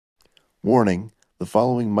Warning: the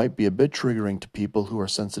following might be a bit triggering to people who are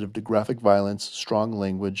sensitive to graphic violence, strong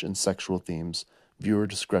language, and sexual themes. Viewer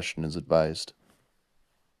discretion is advised.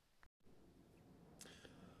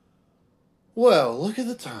 Well, look at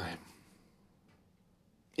the time.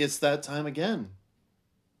 It's that time again.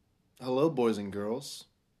 Hello, boys and girls.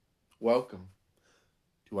 Welcome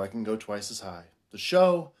to I Can Go Twice as High, the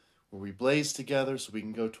show where we blaze together so we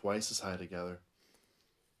can go twice as high together.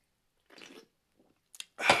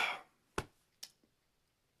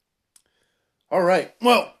 All right,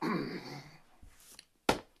 well,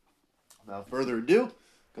 without further ado, I'm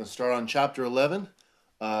going to start on chapter 11.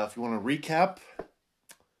 If you want to recap,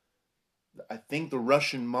 I think the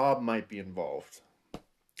Russian mob might be involved.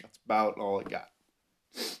 That's about all I got.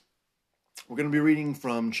 We're going to be reading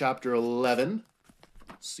from chapter 11.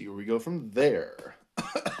 Let's see where we go from there.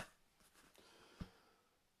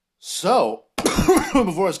 So,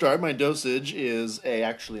 before I start, my dosage is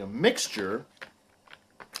actually a mixture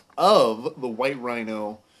of the White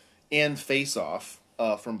Rhino and Face Off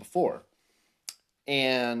from before.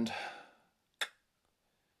 And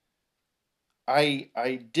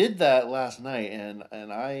I did that last night, and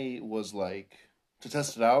I was like, to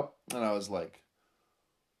test it out, and I was like,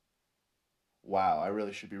 wow, I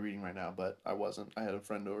really should be reading right now, but I wasn't. I had a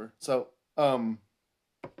friend over. So,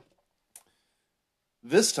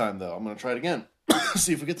 this time, though, I'm going to try it again.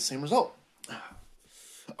 See if we get the same result.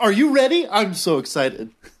 Are you ready? I'm so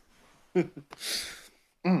excited.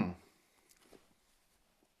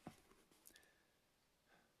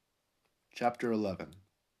 Chapter 11.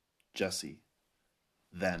 Jesse.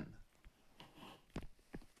 Then.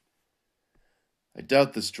 I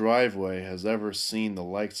doubt this driveway has ever seen the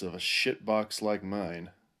likes of a shitbox like mine.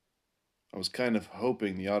 I was kind of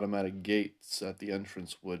hoping the automatic gates at the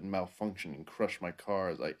entrance would malfunction and crush my car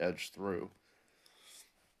as I edged through.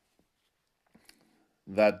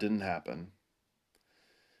 That didn't happen.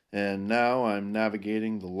 And now I'm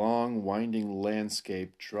navigating the long, winding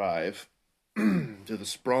landscape drive to the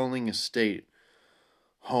sprawling estate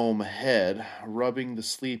home ahead, rubbing the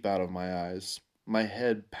sleep out of my eyes, my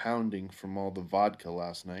head pounding from all the vodka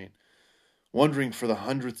last night, wondering for the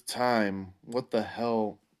 100th time what the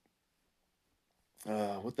hell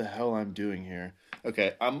I'm doing here.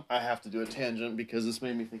 Okay, I have to do a tangent because this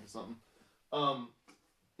made me think of something.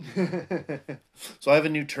 So I have a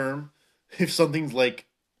new term. If something's like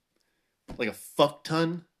a fuck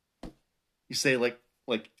ton, you say like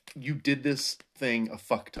you did this thing a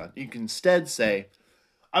fuck ton. You can instead say,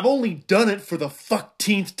 I've only done it for the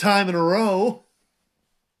 15th time in a row.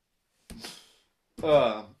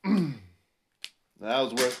 That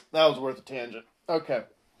was worth a tangent. Okay.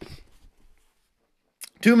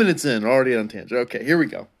 2 minutes in, already on tangent. Okay, here we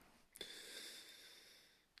go.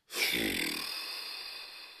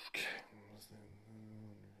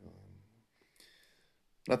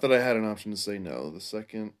 Not that I had an option to say no. The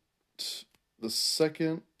second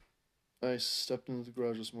I stepped into the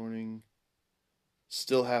garage this morning,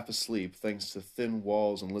 still half asleep, thanks to thin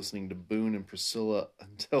walls and listening to Boone and Priscilla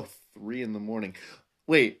until 3 a.m.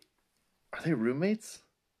 Wait, are they roommates?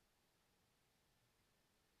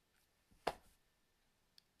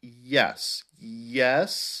 Yes.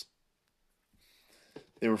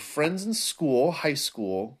 They were friends in school, high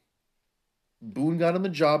school. Boone got him a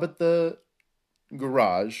job at the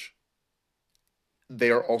garage.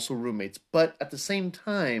 They are also roommates, but at the same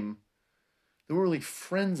time, they were really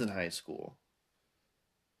friends in high school.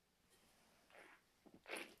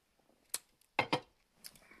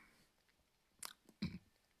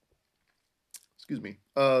 Excuse me.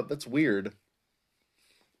 That's weird.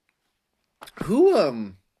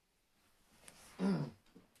 Who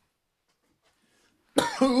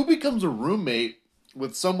who becomes a roommate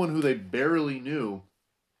with someone who they barely knew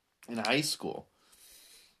in high school?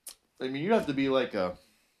 I mean, you have to be like a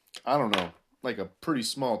pretty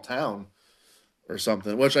small town or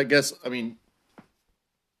something, which I guess, I mean,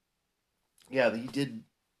 yeah, he did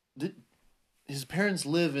his parents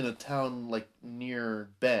live in a town like near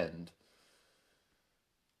Bend.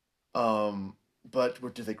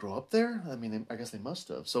 But did they grow up there? I mean, I guess they must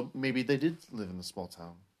have. So maybe they did live in a small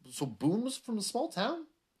town. So Boone was from a small town?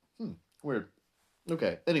 Weird.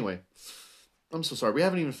 Okay, anyway. I'm so sorry. We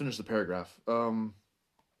haven't even finished the paragraph.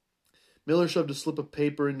 Miller shoved a slip of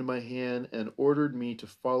paper into my hand and ordered me to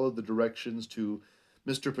follow the directions to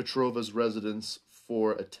Mr. Petrova's residence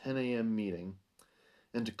for a 10 a.m. meeting,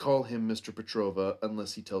 and to call him Mr. Petrova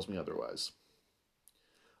unless he tells me otherwise.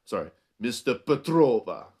 Sorry, Mr.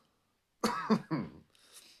 Petrova.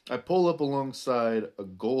 I pull up alongside a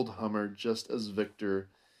gold Hummer just as Victor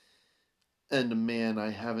and a man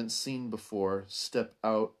I haven't seen before step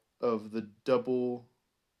out of the double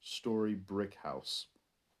story brick house.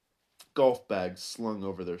 Golf bags slung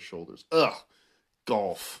over their shoulders. Ugh,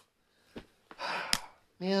 golf.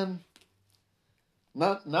 Man,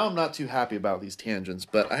 I'm not too happy about these tangents,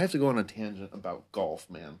 but I have to go on a tangent about golf,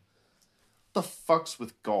 man. What the fuck's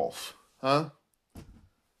with golf, huh?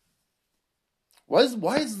 Why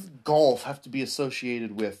does golf have to be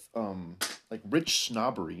associated with like rich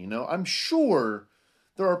snobbery, you know? I'm sure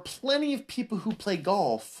there are plenty of people who play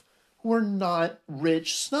golf who are not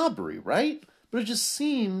rich snobbery, right? But it just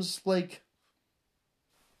seems like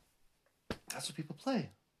that's what people play.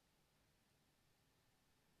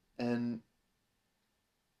 And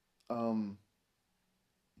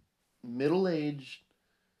middle-aged,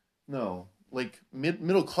 no, like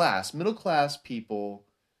middle class people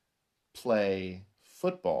play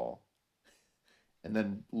football, and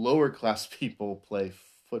then lower class people play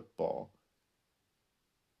football.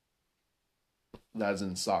 That's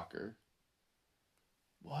in soccer.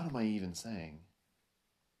 What am I even saying?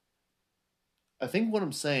 I think what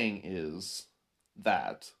I'm saying is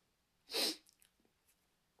that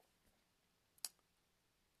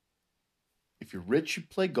if you're rich, you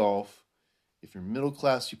play golf. If you're middle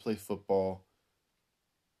class, you play football.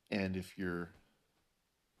 And if you're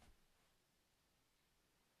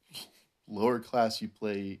lower class, you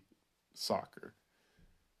play soccer.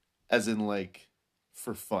 As in, like,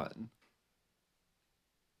 for fun.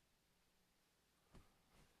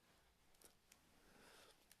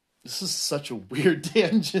 This is such a weird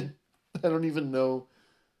tangent. I don't even know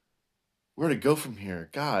where to go from here.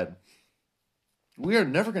 God. We are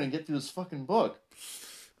never going to get through this fucking book.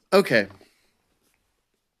 Okay.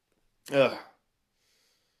 Ugh.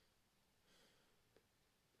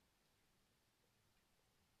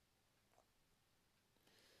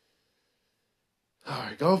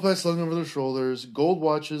 Alright, golf bags slung over their shoulders, gold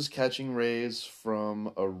watches catching rays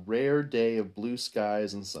from a rare day of blue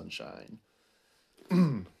skies and sunshine.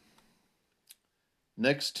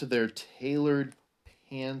 Next to their tailored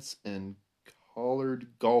pants and collared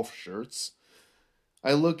golf shirts,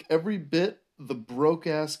 I look every bit the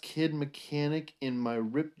broke-ass kid mechanic in my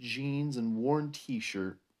ripped jeans and worn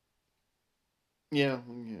t-shirt. Yeah.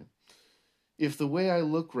 If the way I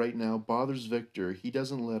look right now bothers Victor, he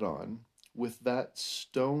doesn't let on. With that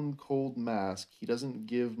stone-cold mask, he doesn't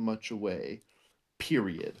give much away.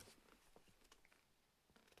 Period.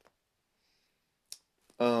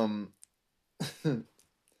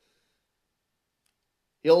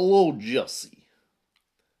 Hello, Jesse.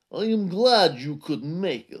 I am glad you could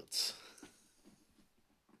make it.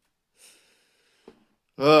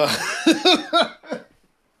 God,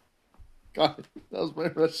 that was my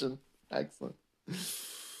Russian accent.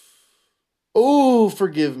 Oh,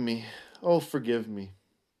 forgive me. Oh, forgive me.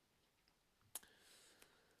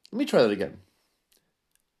 Let me try that again.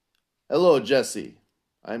 Hello, Jesse.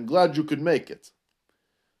 I'm glad you could make it.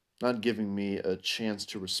 Not giving me a chance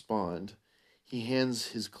to respond, he hands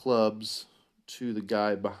his clubs to the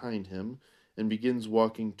guy behind him and begins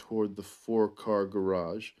walking toward the 4-car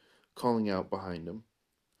garage, calling out behind him.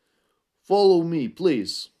 Follow me,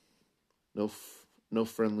 please. No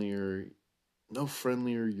friendlier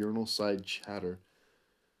urinal side chatter.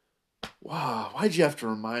 Wow, why'd you have to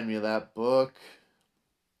remind me of that book?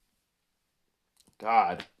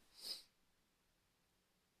 God.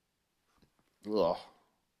 Ugh.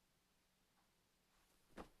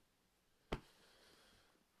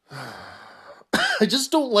 I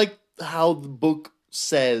just don't like how the book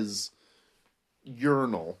says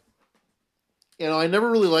urinal. You know, I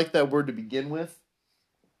never really liked that word to begin with.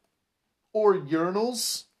 Or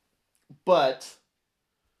urinals. But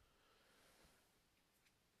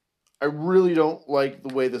I really don't like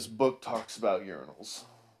the way this book talks about urinals.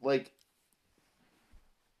 Like,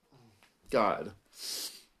 God.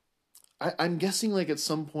 I'm guessing, like, at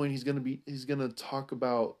some point he's gonna talk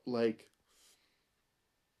about, like,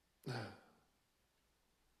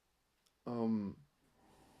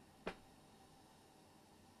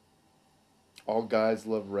 all guys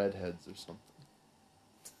love redheads or something.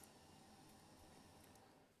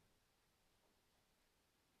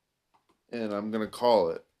 And I'm gonna call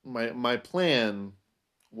it. My plan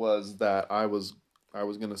was that I was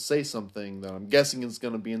gonna say something that I'm guessing is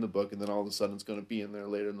gonna be in the book, and then all of a sudden it's gonna be in there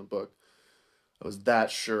later in the book. I was that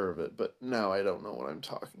sure of it, but now I don't know what I'm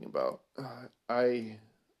talking about. I've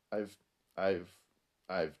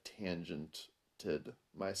tangented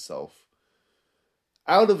myself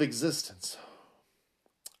out of existence.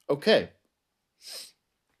 Okay.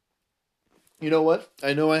 You know what?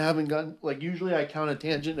 I know I haven't gotten, like, usually I count a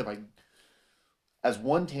tangent as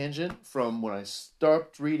one tangent from when I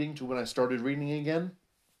stopped reading to when I started reading again.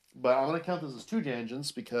 But I'm going to count this as 2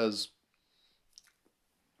 tangents because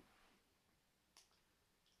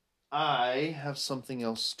I have something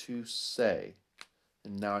else to say.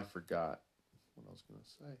 And now I forgot what I was going to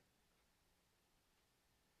say.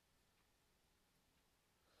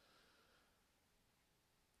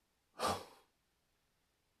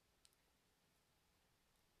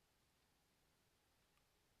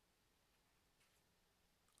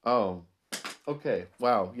 Oh, okay.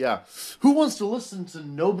 Wow. Yeah. Who wants to listen to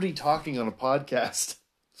nobody talking on a podcast?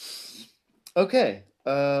 Okay.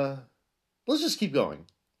 Let's just keep going.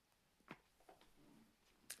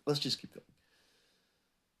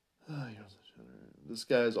 This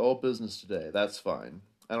guy's all business today. That's fine.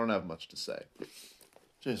 I don't have much to say.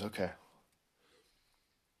 Jeez, okay.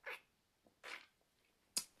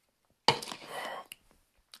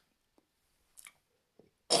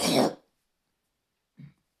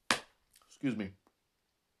 Excuse me.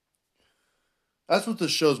 That's what this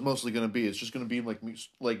show's mostly going to be. It's just going to be like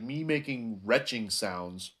me making retching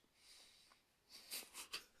sounds.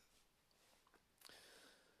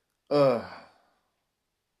 Yeah.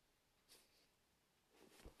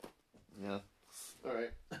 All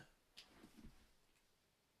right.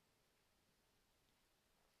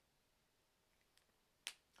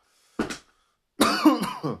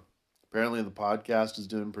 Apparently the podcast is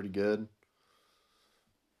doing pretty good.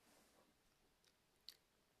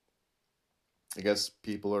 I guess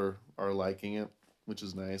people are liking it, which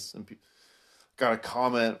is nice. And got a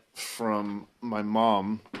comment from my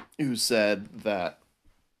mom who said that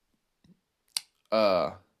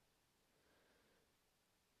I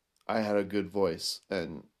had a good voice,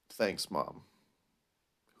 and thanks, Mom.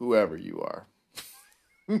 Whoever you are.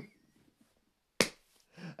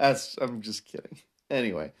 I'm just kidding.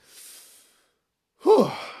 Anyway. Whew.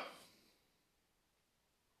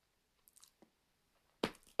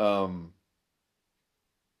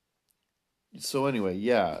 So anyway,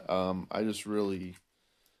 yeah, I just really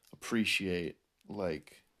appreciate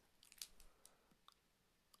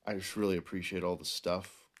all the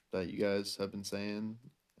stuff that you guys have been saying.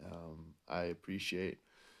 I appreciate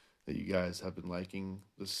that you guys have been liking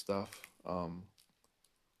this stuff. All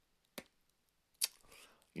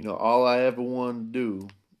I ever wanted to do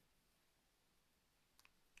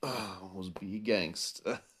was be a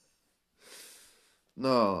gangsta.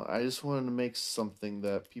 No, I just wanted to make something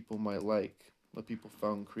that people might like, that people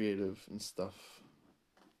found creative and stuff.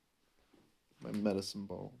 My medicine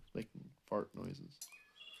ball making fart noises.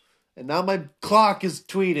 And now my clock is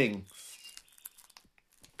tweeting.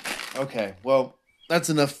 Okay, well, that's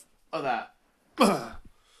enough of that.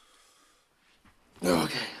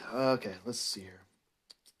 Okay, let's see here.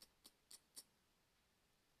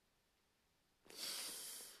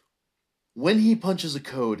 When he punches a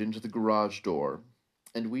code into the garage door,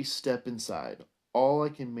 and we step inside, all I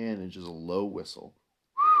can manage is a low whistle.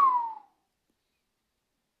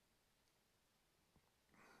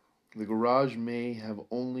 The garage may have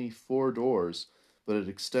only 4 doors, but it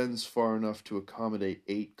extends far enough to accommodate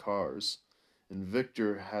 8 cars, and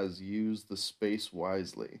Victor has used the space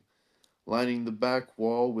wisely, lining the back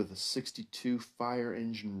wall with a 62 fire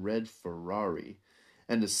engine red Ferrari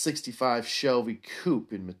and a 65 Shelby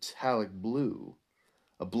coupe in metallic blue,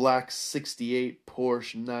 a black 68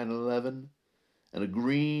 Porsche 911, and a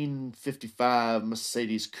green 55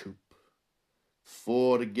 Mercedes coupe.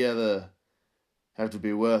 4 together have to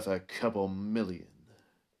be worth a couple million.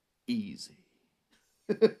 Easy.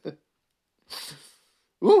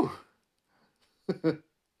 Woo!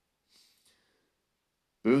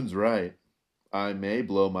 Boone's right. I may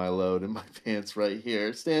blow my load in my pants right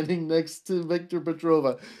here, standing next to Victor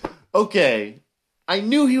Petrova. Okay, I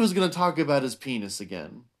knew he was going to talk about his penis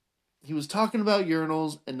again. He was talking about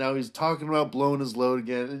urinals, and now he's talking about blowing his load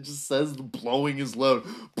again. It just says blowing his load.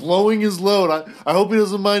 Blowing his load. I hope he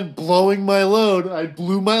doesn't mind blowing my load. I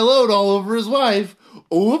blew my load all over his wife.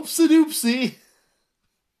 Oopsie doopsie.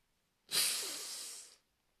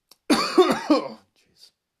 Oh,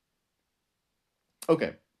 jeez.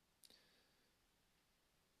 Okay.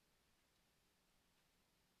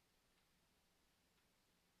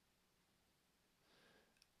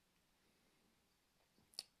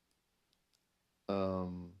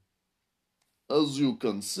 As you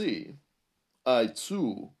can see, I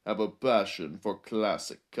too have a passion for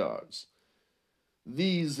classic cars.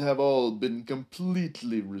 These have all been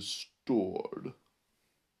completely restored.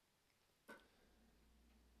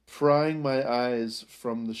 Prying my eyes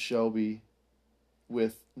from the Shelby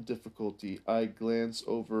with difficulty, I glance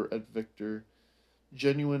over at Victor.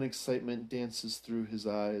 Genuine excitement dances through his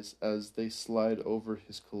eyes as they slide over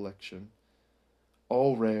his collection.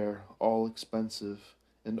 All rare, all expensive,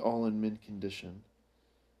 and all in mint condition,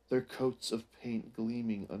 their coats of paint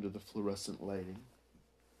gleaming under the fluorescent lighting.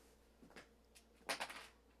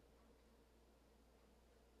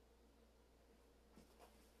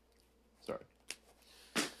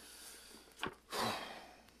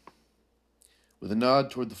 With a nod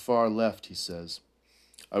toward the far left, he says,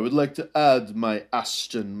 I would like to add my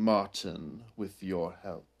Aston Martin with your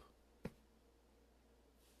help.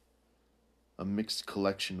 A mixed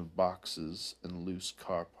collection of boxes and loose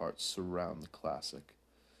car parts surround the classic.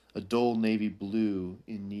 A dull navy blue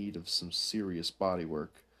in need of some serious bodywork.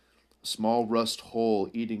 A small rust hole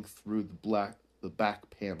eating through the back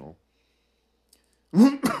panel.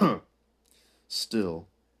 Still,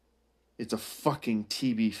 it's a fucking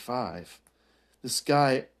TB5. This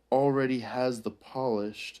guy already has the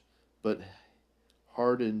polished but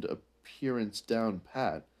hardened appearance down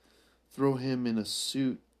pat. Throw him in a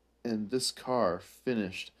suit and this car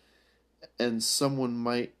finished, and someone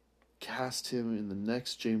might cast him in the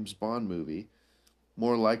next James Bond movie.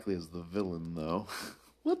 More likely as the villain, though.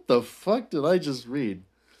 What the fuck did I just read?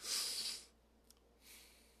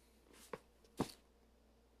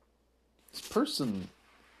 This person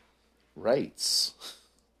writes.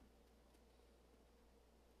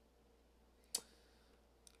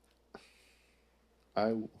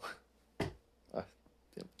 God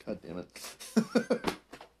damn it.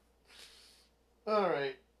 All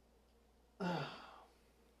right.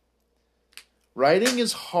 Writing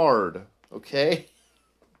is hard, okay?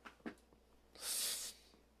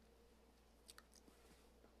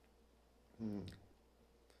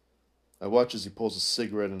 I watch as he pulls a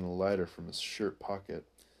cigarette and a lighter from his shirt pocket.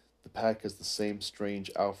 The pack has the same strange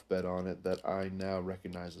alphabet on it that I now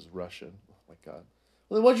recognize as Russian. Oh my god.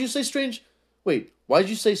 Well, then why'd you say strange... Wait, why'd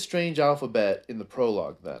you say strange alphabet in the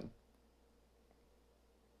prologue, then?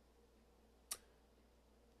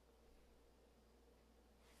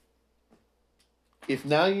 If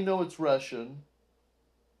now you know it's Russian,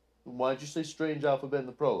 then why'd you say strange alphabet in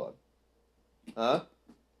the prologue? Huh?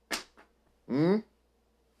 I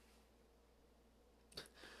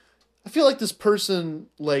feel like this person,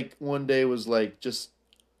 like, one day was, like, just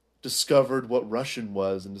discovered what Russian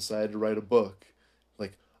was and decided to write a book.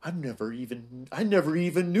 Like, I never even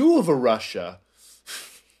knew of a Russia.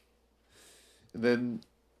 And then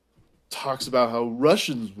talks about how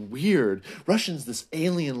Russian's weird. Russian's this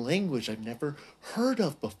alien language I've never heard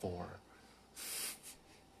of before.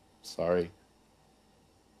 Sorry.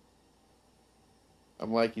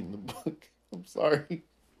 I'm liking the book. I'm sorry.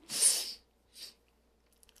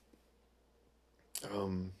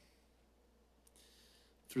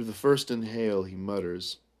 Through the first inhale, he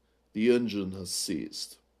mutters, The engine has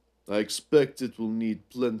ceased. I expect it will need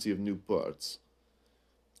plenty of new parts.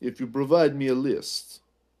 If you provide me a list,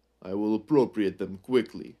 I will appropriate them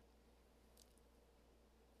quickly.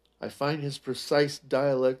 I find his precise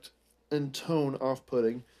dialect and tone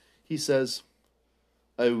off-putting. He says,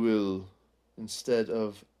 I will, instead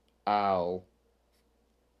of I'll.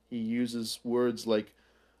 He uses words like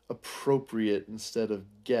appropriate instead of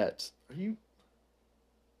get. Are you...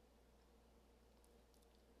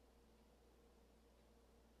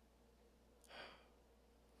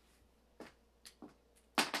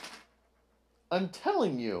 I'm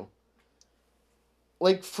telling you,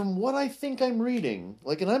 like, from what I think I'm reading,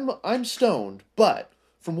 like, and I'm stoned, but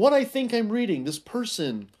from what I think I'm reading, this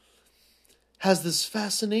person has this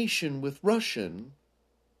fascination with Russian.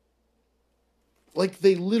 Like,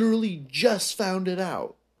 they literally just found it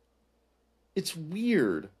out. It's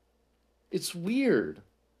weird. It's weird.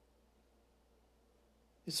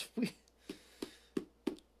 It's weird.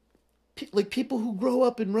 Like, people who grow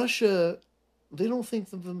up in Russia, they don't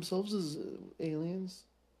think of themselves as aliens.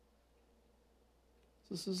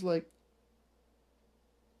 This is like...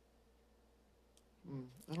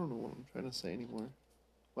 I don't know what I'm trying to say anymore.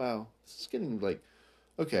 Wow. This is getting like...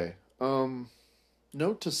 Okay.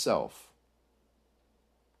 Note to self.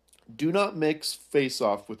 Do not mix Face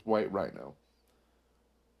Off with White Rhino.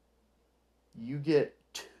 You get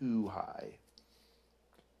too high.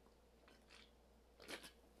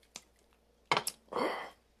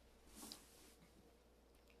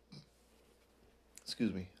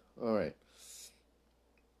 Excuse me. All right.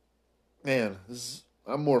 Man,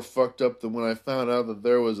 I'm more fucked up than when I found out that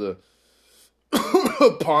there was a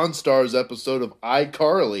Pawn Stars episode of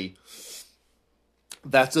iCarly.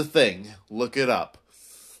 That's a thing. Look it up.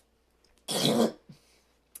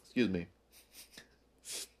 Excuse me.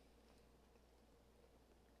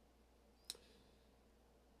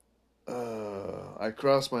 I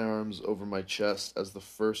cross my arms over my chest as the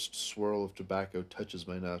first swirl of tobacco touches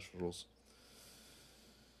my nostrils.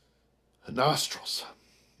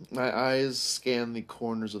 My eyes scan the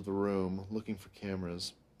corners of the room, looking for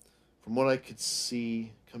cameras. From what I could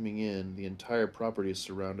see coming in, the entire property is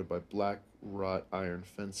surrounded by black wrought iron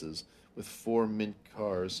fences, with 4 mint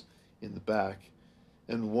cars in the back,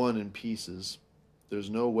 and 1 in pieces.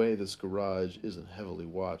 There's no way this garage isn't heavily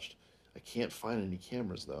watched. I can't find any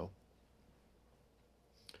cameras, though.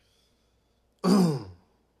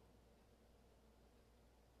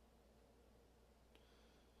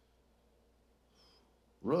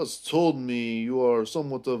 Russ told me you are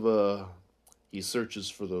somewhat of a. He searches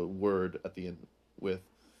for the word at the end with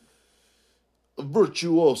a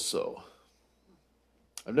virtuoso.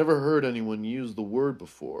 I've never heard anyone use the word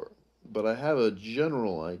before, but I have a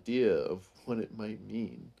general idea of what it might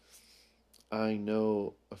mean. I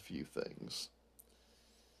know a few things.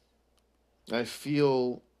 I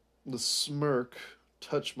feel the smirk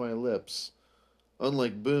touch my lips.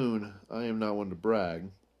 Unlike Boone, I am not one to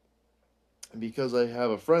brag. And because I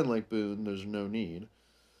have a friend like Boone, there's no need.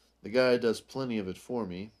 The guy does plenty of it for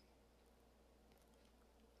me.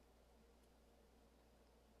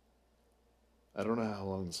 I don't know how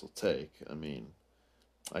long this will take. I mean,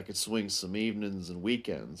 I could swing some evenings and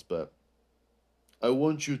weekends, but I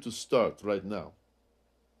want you to start right now.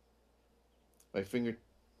 My finger.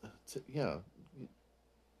 Yeah,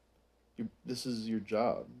 this is your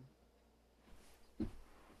job.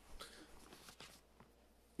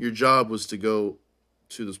 Your job was to go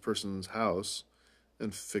to this person's house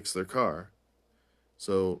and fix their car.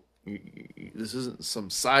 So this isn't some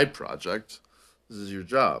side project. This is your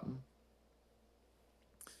job.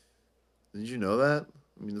 Did you know that?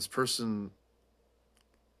 I mean, this person,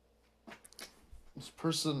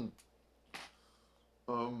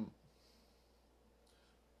 um,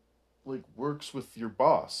 like works with your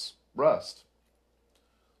boss, Rust.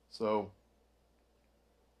 So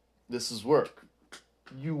this is work.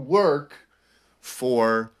 You work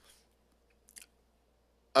for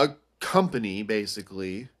a company,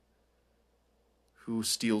 basically, who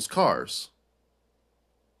steals cars.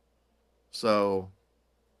 So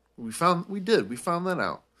we found that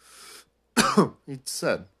out. He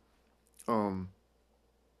said, um,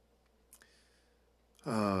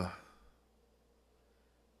 uh,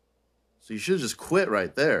 so you should have just quit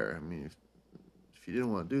right there. I mean, if you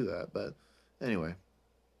didn't want to do that, but anyway.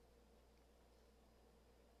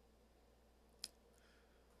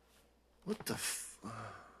 What the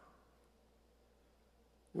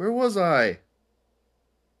Where was I?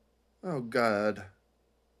 Oh, God.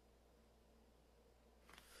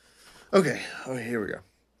 Okay, here we go.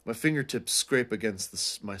 My fingertips scrape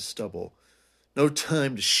against my stubble. No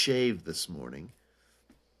time to shave this morning.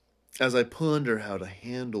 As I ponder how to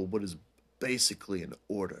handle what is basically an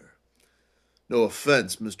order. No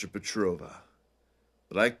offense, Mr. Petrova,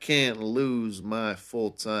 but I can't lose my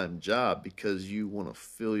full-time job because you want to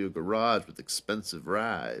fill your garage with expensive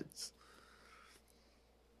rides.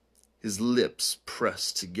 His lips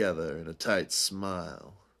pressed together in a tight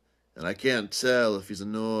smile, and I can't tell if he's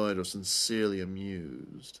annoyed or sincerely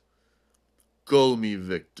amused. Call me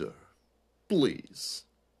Victor, please.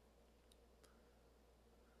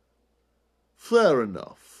 Fair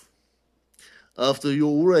enough. After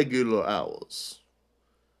your regular hours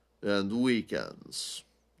and weekends,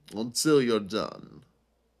 until you're done.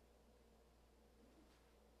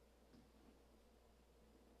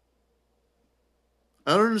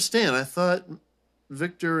 I don't understand. I thought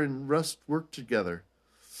Victor and Rust worked together.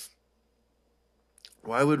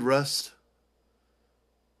 Why would Rust?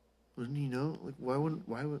 Wouldn't he know? Like, why would?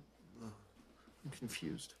 Oh, I'm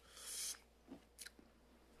confused.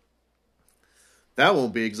 That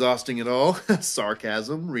won't be exhausting at all.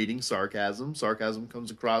 Sarcasm, reading sarcasm. Sarcasm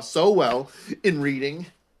comes across so well in reading.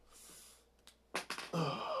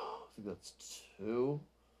 Oh, I think that's 2.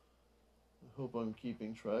 I hope I'm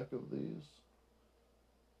keeping track of these.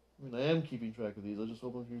 I mean, I am keeping track of these. I just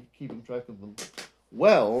hope I'm keeping track of them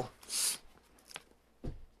well.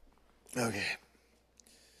 Okay.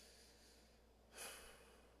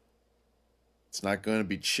 It's not going to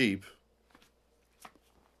be cheap.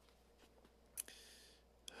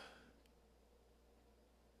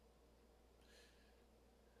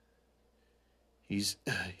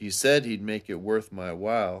 He said he'd make it worth my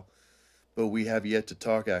while, but we have yet to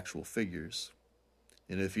talk actual figures.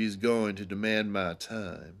 And if he's going to demand my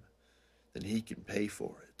time, then he can pay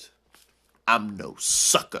for it. I'm no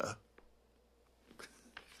sucker.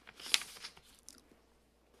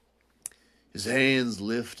 His hands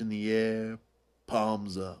lift in the air,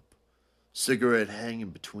 palms up, cigarette hanging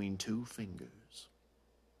between 2 fingers.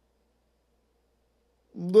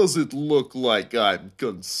 Does it look like I'm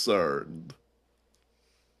concerned?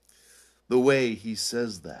 The way he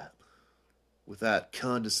says that, with that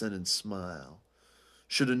condescending smile,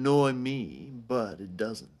 should annoy me, but it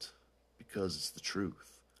doesn't, because it's the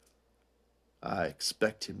truth. I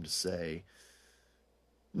expect him to say,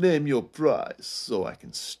 name your price so I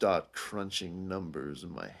can start crunching numbers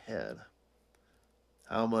in my head.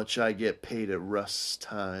 how much I get paid at Rust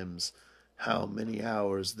times how many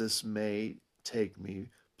hours this may take me,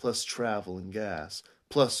 plus travel and gas,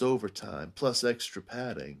 plus overtime, plus extra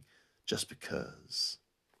padding, just because.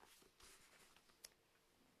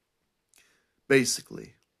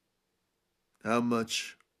 Basically, how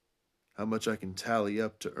much I can tally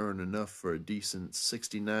up to earn enough for a decent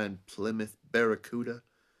 69 Plymouth Barracuda,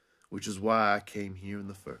 which is why I came here in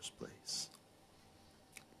the first place.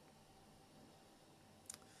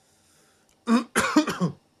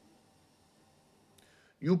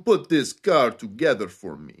 You put this car together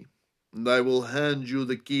for me, and I will hand you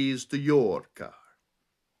the keys to your car.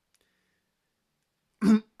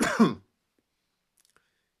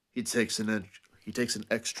 He takes an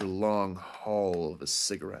extra long haul of a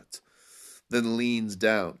cigarette, then leans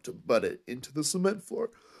down to butt it into the cement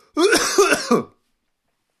floor.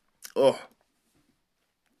 Oh,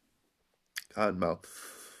 God, mouth.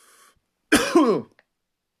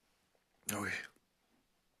 Okay.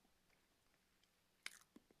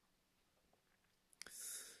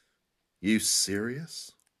 You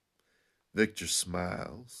serious? Victor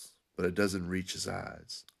smiles, but it doesn't reach his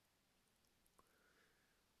eyes.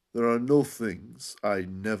 There are no things I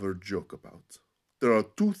never joke about. There are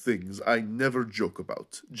two things I never joke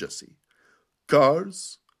about, Jesse.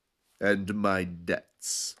 Cars and my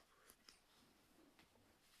debts.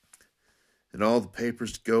 And all the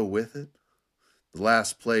papers to go with it. The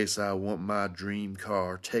last place I want my dream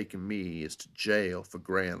car taking me is to jail for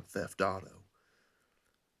grand theft auto.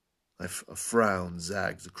 A frown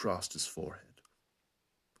zags across his forehead.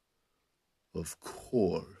 Of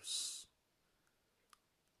course.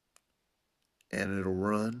 And it'll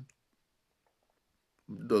run?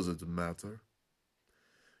 Doesn't matter.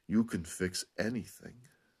 You can fix anything,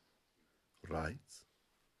 right?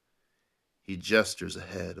 He gestures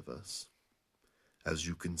ahead of us. As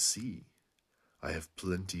you can see, I have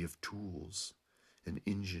plenty of tools, an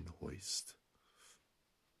engine hoist.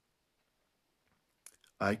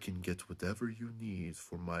 I can get whatever you need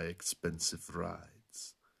for my expensive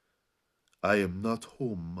rides. I am not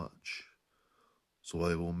home much, so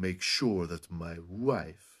I will make sure that my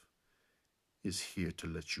wife is here to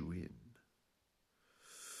let you in.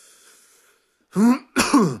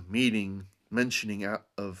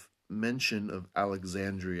 Mention of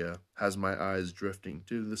Alexandria has my eyes drifting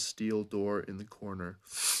to the steel door in the corner.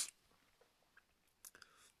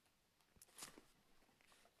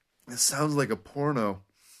 It sounds like a porno.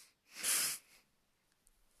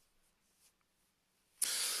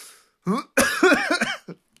 Oh,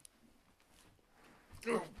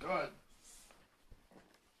 God.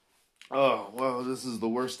 Oh, wow, this is the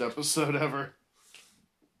worst episode ever.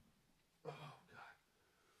 Oh,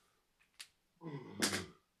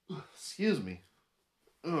 God. Excuse me.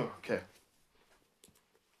 Oh, okay.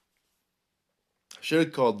 I should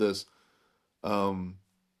have called this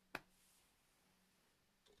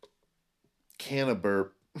Cannaburp.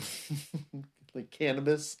 Like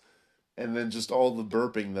cannabis. And then just all the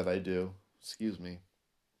burping that I do. Excuse me.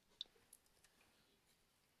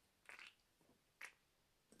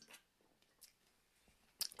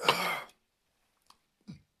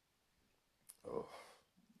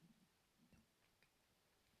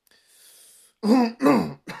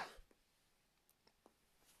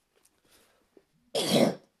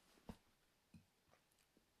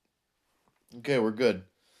 Okay, we're good.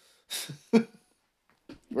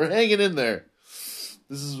 We're hanging in there.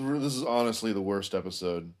 This is honestly the worst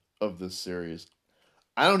episode of this series.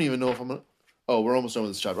 I don't even know if I'm gonna. Oh, we're almost done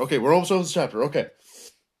with this chapter. Okay, we're almost done with this chapter. Okay.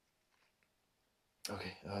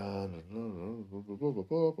 Okay.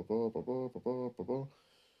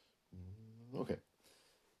 Okay.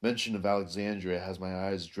 Mention of Alexandria has my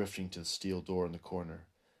eyes drifting to the steel door in the corner.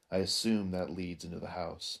 I assume that leads into the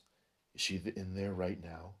house. Is she in there right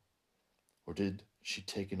now? Or did she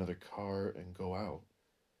take another car and go out?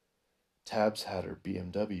 Tabs had her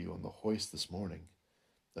BMW on the hoist this morning,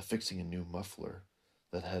 affixing a new muffler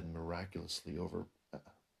that had miraculously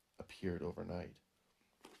appeared overnight.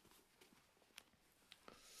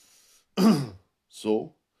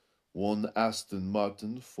 So, one Aston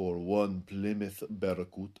Martin for one Plymouth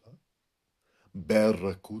Barracuda.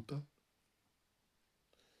 Barracuda?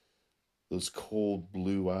 Those cold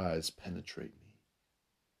blue eyes penetrate me.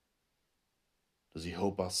 Does he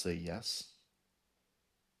hope I'll say yes?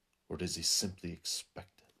 Or does he simply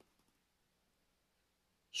expect it?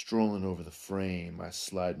 Strolling over the frame, I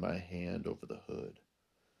slide my hand over the hood.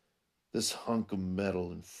 This hunk of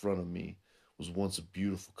metal in front of me was once a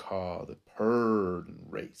beautiful car that purred and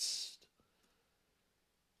raced.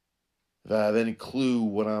 If I have any clue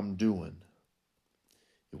what I'm doing,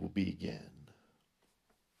 it will begin.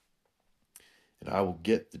 And I will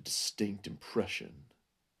get the distinct impression,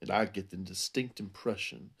 and I get the distinct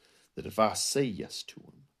impression that if I say yes to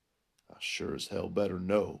him, I sure as hell better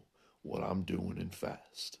know what I'm doing and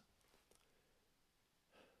fast.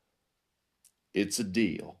 It's a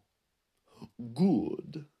deal.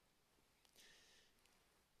 Good.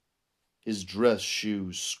 His dress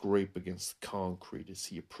shoes scrape against the concrete as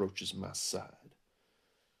he approaches my side,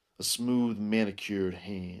 a smooth manicured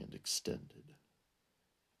hand extended.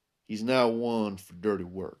 He's now one for dirty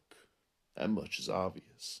work. That much is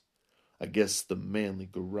obvious. I guess the manly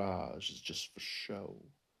garage is just for show.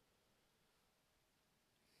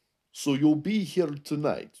 So you'll be here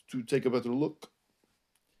tonight to take a better look?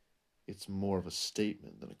 It's more of a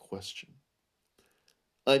statement than a question.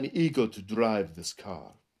 I'm eager to drive this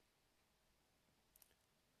car.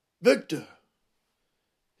 Victor!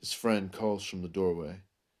 His friend calls from the doorway.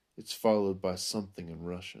 It's followed by something in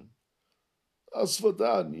Russian.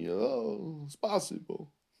 Svatani, oh, spasibo.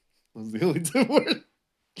 That's the only two words.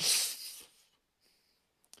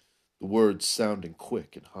 The words sounding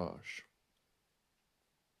quick and harsh.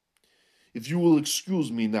 If you will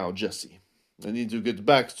excuse me now, Jesse, I need to get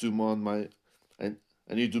back to I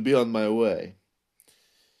need to be on my way.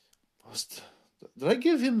 Did I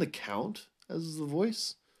give him the count as the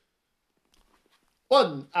voice?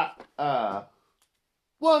 One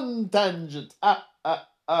tangent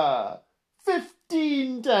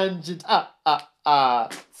 15 tangent fuck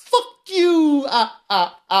you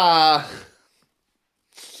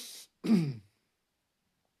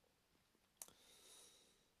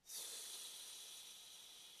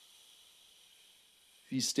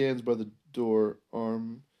He stands by the door,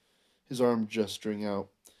 his arm gesturing out,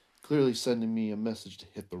 clearly sending me a message to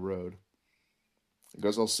hit the road. I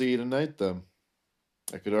guess I'll see you tonight, then.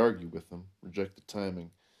 I could argue with him, reject the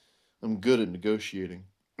timing. I'm good at negotiating.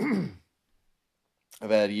 I've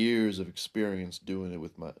had years of experience doing it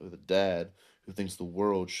with a dad who thinks the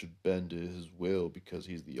world should bend to his will because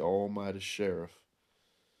he's the almighty sheriff.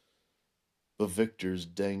 But Victor's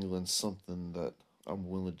dangling something that I'm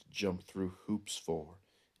willing to jump through hoops for,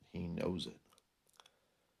 and he knows it.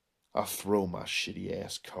 I throw my shitty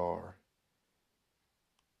ass car.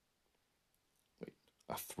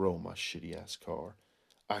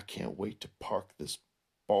 I can't wait to park this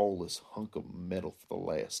ballless hunk of metal for the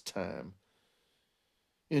last time.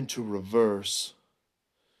 Into reverse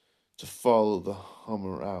to follow the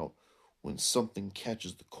Hummer out when something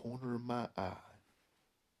catches the corner of my eye.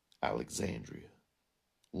 Alexandria,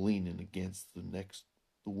 leaning against the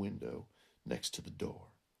window next to the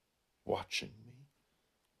door, watching me.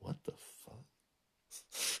 What the fuck?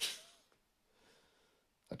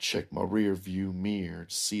 I check my rear view mirror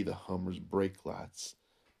to see the Hummer's brake lights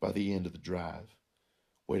by the end of the drive,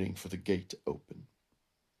 waiting for the gate to open.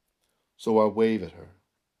 So I wave at her.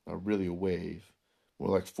 Not really a wave, more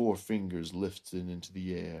like 4 fingers lifted into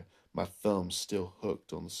the air, my thumb still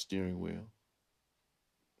hooked on the steering wheel.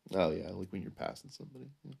 Oh yeah, like when you're passing somebody.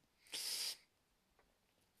 Yeah.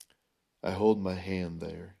 I hold my hand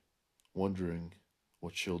there, wondering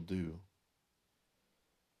what she'll do.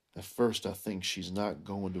 At first I think she's not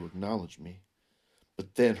going to acknowledge me,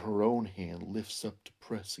 but then her own hand lifts up to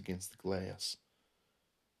press against the glass.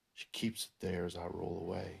 She keeps it there as I roll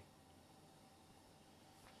away.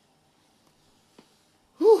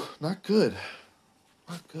 Whew, not good.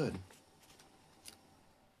 Not good.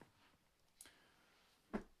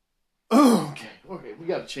 Okay, we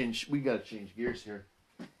gotta change gears here.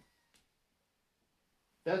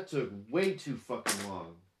 That took way too fucking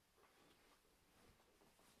long.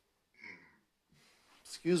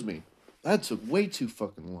 Excuse me. That took way too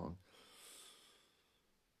fucking long.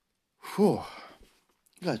 Whew.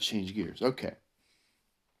 Gotta change gears. Okay.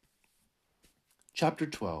 Chapter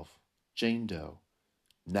 12. Jane Doe.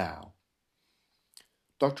 Now.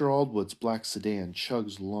 Dr. Aldwood's black sedan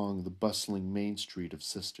chugs along the bustling main street of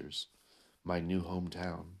Sisters, my new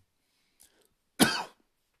hometown.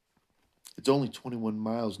 It's only 21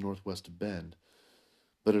 miles northwest of Bend,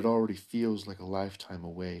 but it already feels like a lifetime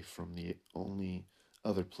away from the only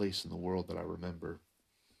other place in the world that I remember.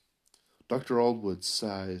 Dr. Aldwood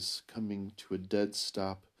sighs, coming to a dead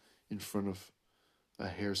stop in front of a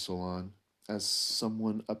hair salon, as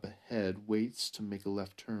someone up ahead waits to make a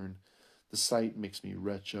left turn. The sight makes me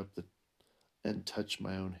retch up and touch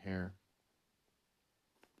my own hair.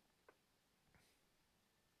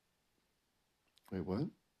 Wait, what?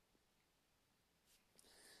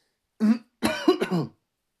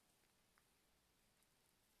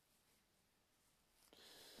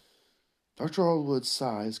 Dr. Aldwood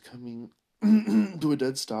sighs, coming to a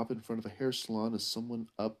dead stop in front of a hair salon as someone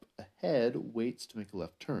up ahead waits to make a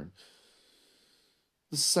left turn.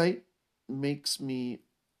 The sight makes me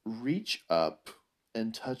reach up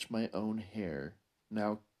and touch my own hair.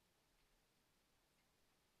 Now,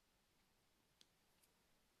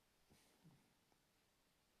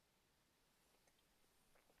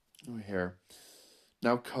 hair,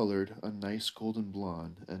 now colored a nice golden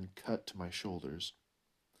blonde and cut to my shoulders.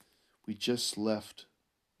 We just left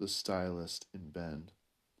the stylist in Bend.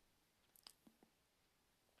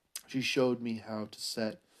 She showed me how to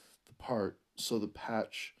set the part so the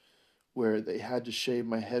patch where they had to shave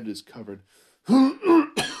my head is covered.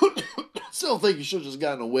 Still think you should have just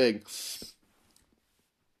gotten a wig.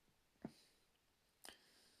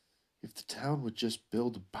 If the town would just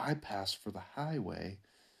build a bypass for the highway,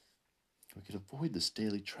 we could avoid this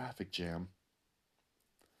daily traffic jam.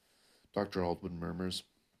 Dr. Aldwood murmurs,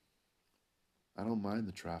 I don't mind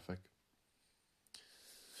the traffic.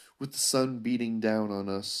 With the sun beating down on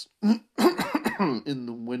us in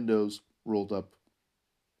the windows rolled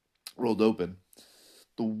open,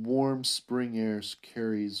 the warm spring air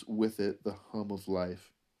carries with it the hum of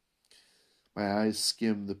life. My eyes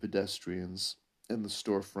skim the pedestrians and the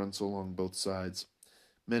storefronts along both sides,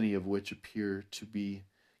 many of which appear to be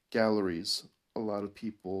galleries. A lot of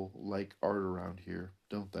people like art around here,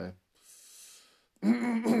 don't they?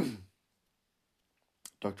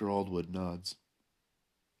 Dr. Aldwood nods.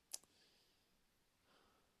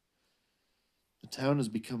 The town has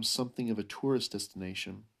become something of a tourist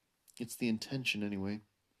destination. It's the intention, anyway.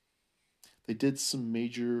 They did some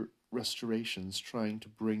major restorations trying to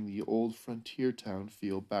bring the old frontier town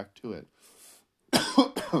feel back to it.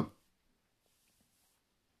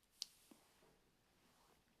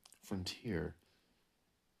 Frontier.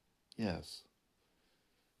 Yes.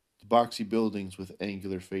 The boxy buildings with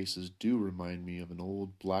angular faces do remind me of an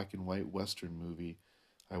old black and white Western movie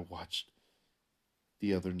I watched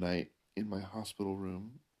the other night in my hospital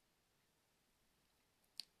room.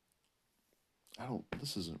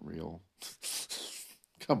 This isn't real.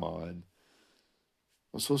 Come on.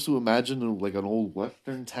 I'm supposed to imagine like an old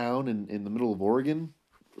Western town in the middle of Oregon?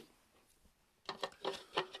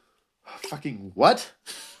 Fucking what?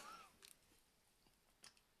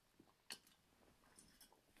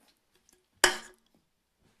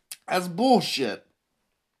 That's bullshit.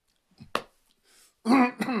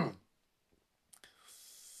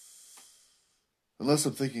 Unless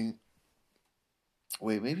I'm thinking,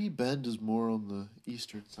 wait, maybe Bend is more on the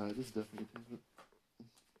eastern side. This is definitely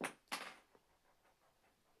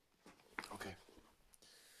okay.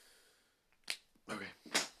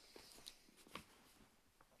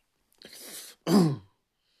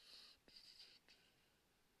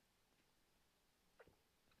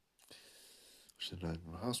 Should night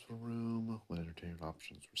in a hospital room when entertainment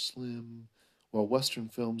options were slim. While Western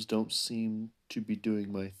films don't seem to be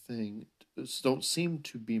my thing,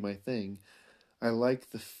 I like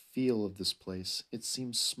the feel of this place. It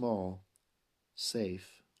seems small,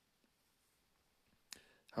 safe.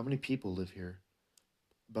 How many people live here?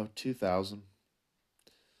 About 2,000.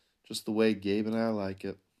 Just the way Gabe and I like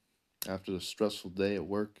it. After the stressful day at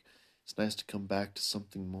work, it's nice to come back to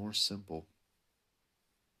something more simple.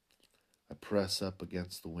 I press up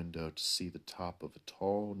against the window to see the top of a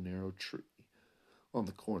tall, narrow tree on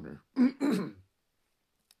the corner.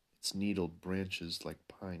 Its needled branches like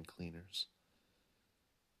pine cleaners.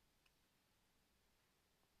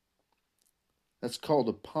 That's called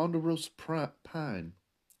a ponderosa pine,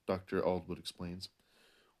 Dr. Aldwood explains.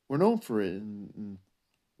 We're known for it, and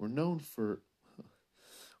we're known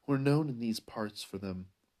in these parts for them.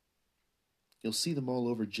 You'll see them all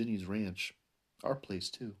over Ginny's ranch, our place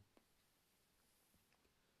too.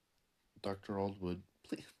 Dr. Aldwood,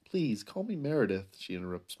 please call me Meredith, she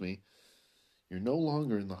interrupts me. You're no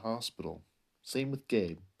longer in the hospital. Same with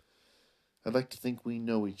Gabe. I'd like to think we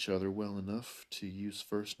know each other well enough to use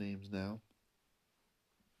first names now.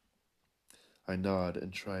 I nod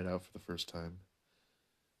and try it out for the first time.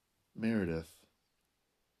 Meredith,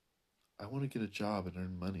 I want to get a job and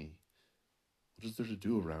earn money. What is there to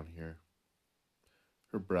do around here?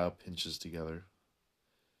 Her brow pinches together.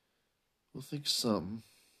 We'll think something.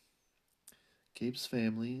 Gabe's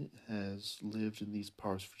family has lived in these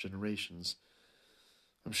parts for generations.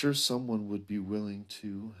 I'm sure someone would be willing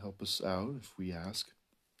to help us out if we ask.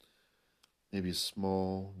 Maybe a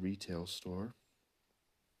small retail store.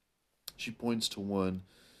 She points to one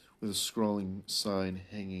with a scrawling sign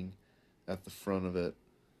hanging at the front of it.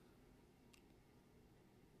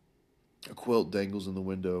 A quilt dangles in the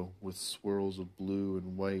window with swirls of blue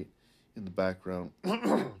and white in the background.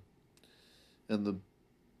 And the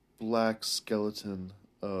black skeleton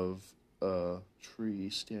of a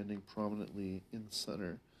tree standing prominently in the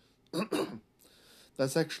center.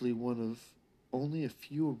 That's actually one of only a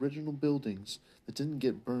few original buildings that didn't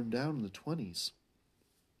get burned down in the 20s.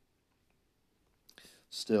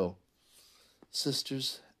 Still,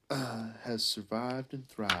 Sisters has survived and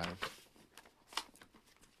thrived.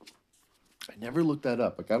 I never looked that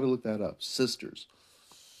up. I gotta look that up. Sisters.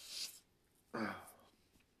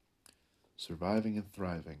 Surviving and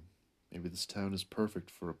thriving. Maybe this town is perfect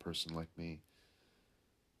for a person like me.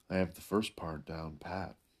 I have the first part down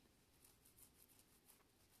pat.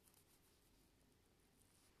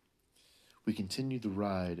 We continue the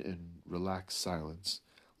ride in relaxed silence,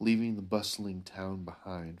 leaving the bustling town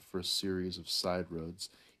behind for a series of side roads,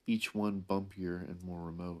 each one bumpier and more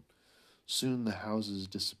remote. Soon the houses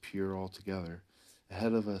disappear altogether.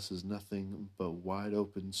 Ahead of us is nothing but wide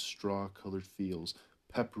open straw-colored fields,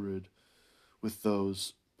 peppered with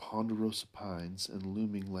those ponderosa pines, and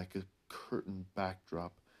looming like a curtain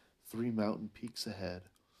backdrop, 3 mountain peaks ahead.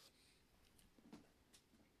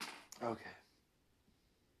 Okay.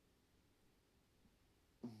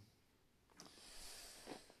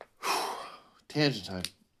 Tangent time.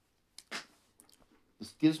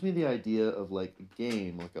 This gives me the idea of like a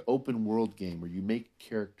game, like an open world game where you make a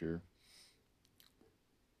character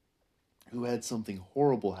who had something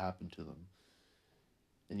horrible happen to them.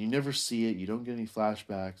 And you never see it, you don't get any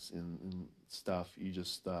flashbacks and stuff. You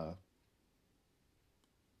just,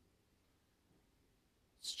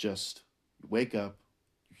 it's just, you wake up,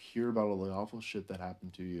 you hear about all the awful shit that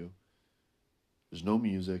happened to you. There's no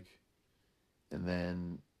music. And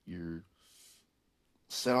then you're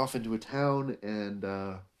set off into a town and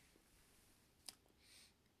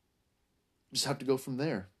just have to go from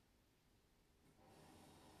there.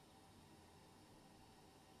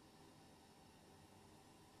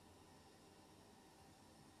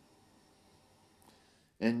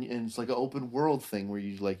 And it's like an open world thing where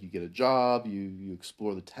you get a job, you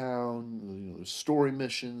explore the town. There's story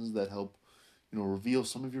missions that help reveal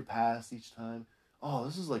some of your past each time. Oh,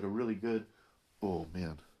 this is like a really good. Oh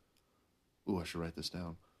man. Oh, I should write this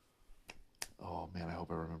down. Oh man, I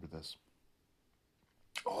hope I remember this.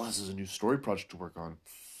 Oh, this is a new story project to work on.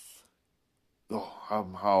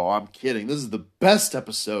 I'm kidding. This is the best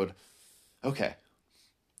episode. Okay.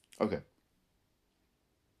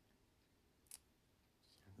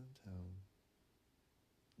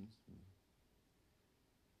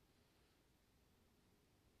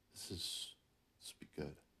 This will be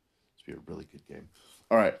good. This will be a really good game.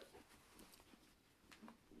 All right.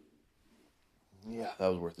 Yeah, that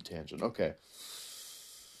was worth the tangent. Okay.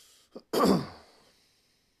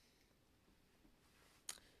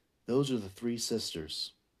 Those are the 3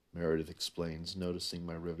 sisters, Meredith explains, noticing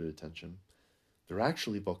my riveted attention. They're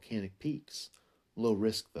actually volcanic peaks. Low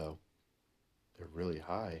risk, though. They're really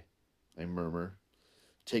high, I murmur,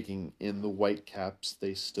 taking in the white caps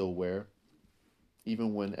they still wear,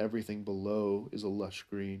 even when everything below is a lush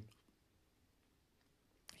green.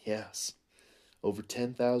 Yes, over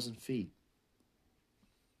 10,000 feet.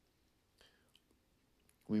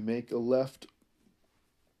 We make a left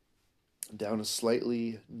down a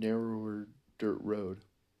slightly narrower dirt road.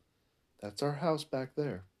 That's our house back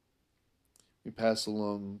there. We pass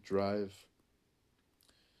along drive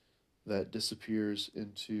that disappears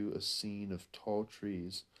into a scene of tall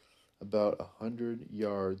trees. About 100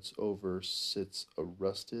 yards over sits a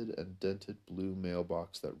rusted and dented blue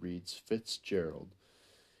mailbox that reads Fitzgerald,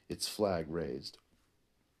 its flag raised.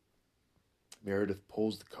 Meredith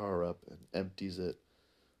pulls the car up and empties it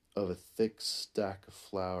of a thick stack of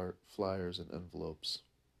flyers and envelopes.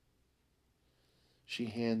 She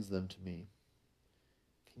hands them to me.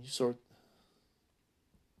 Can you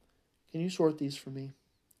sort these for me?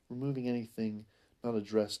 Removing anything not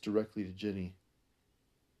addressed directly to Ginny.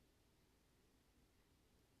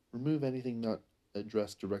 Remove anything not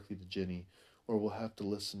addressed directly to Ginny, or we'll have to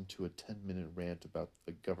listen to a 10-minute rant about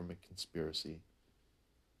the government conspiracy.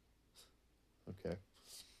 Okay.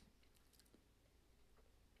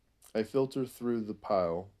 I filter through the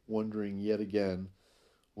pile, wondering yet again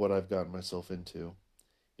what I've gotten myself into.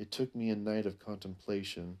 It took me a night of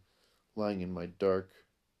contemplation, lying in my dark,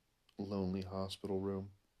 lonely hospital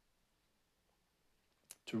room,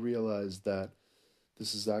 to realize that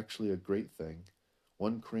this is actually a great thing.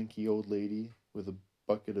 One cranky old lady with a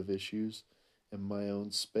bucket of issues and my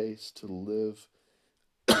own space to live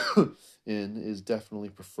in is definitely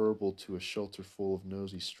preferable to a shelter full of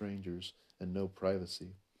nosy strangers and no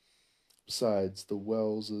privacy. Besides, the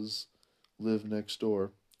Welleses live next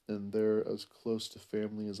door, and they're as close to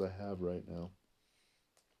family as I have right now.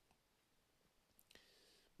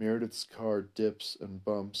 Meredith's car dips and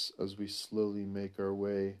bumps as we slowly make our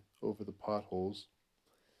way over the potholes.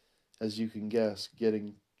 As you can guess,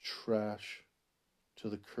 getting trash to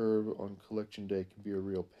the curb on collection day can be a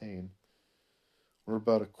real pain. We're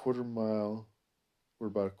about a quarter of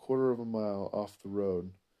a mile off the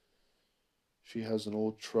road. She has an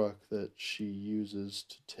old truck that she uses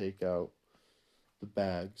to take out the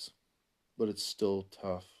bags, but it's still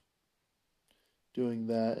tough. Doing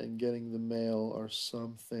that and getting the mail are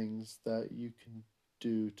some things that you can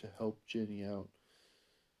do to help Ginny out.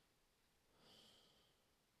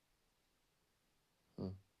 Huh.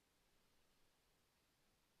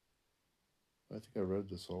 I think I read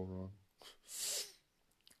this all wrong.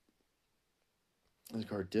 The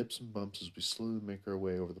car dips and bumps as we slowly make our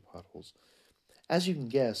way over the potholes. As you can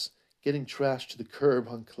guess, getting trash to the curb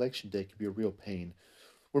on collection day can be a real pain.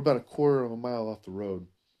 We're about a quarter of a mile off the road.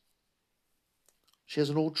 She has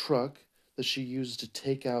an old truck that she uses to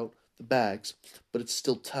take out the bags, but it's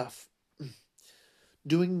still tough.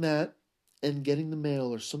 Doing that and getting the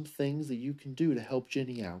mail are some things that you can do to help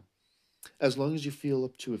Jenny out, as long as you feel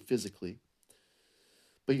up to it physically.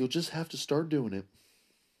 But you'll just have to start doing it.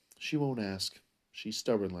 She won't ask. She's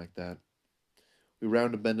stubborn like that. We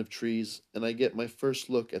round a bend of trees, and I get my first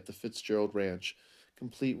look at the Fitzgerald Ranch,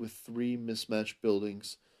 complete with 3 mismatched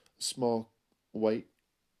buildings, a small white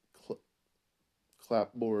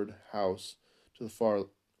clapboard house to the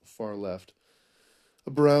far left,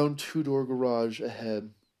 a brown 2-door garage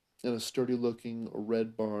ahead, and a sturdy-looking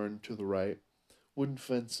red barn to the right. Wooden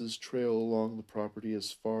fences trail along the property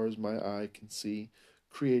as far as my eye can see,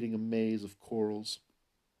 creating a maze of corrals.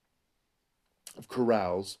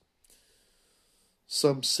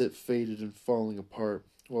 Some sit faded and falling apart,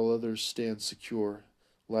 while others stand secure,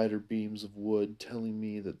 lighter beams of wood telling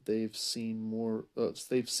me that they've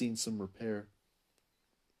seen some repair.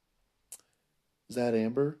 Is that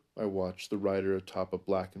Amber? I watched the rider atop a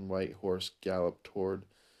black and white horse gallop toward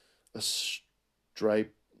a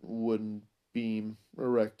striped wooden beam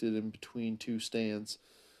erected in between 2 stands.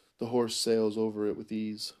 The horse sails over it with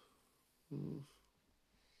ease.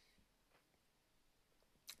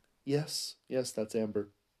 Yes, that's Amber.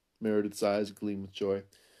 Meredith's eyes gleam with joy.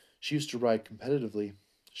 She used to ride competitively.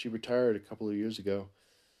 She retired a couple of years ago,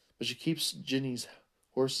 but she keeps Ginny's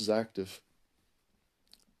horses active.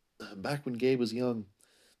 Back when Gabe was young,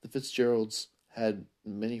 the Fitzgeralds had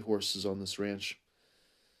many horses on this ranch.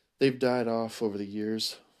 They've died off over the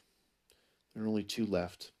years. There are only 2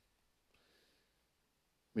 left.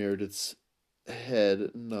 Meredith's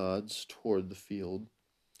head nods toward the field,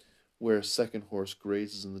 where a second horse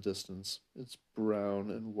grazes in the distance, its brown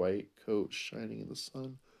and white coat shining in the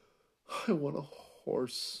sun. I want a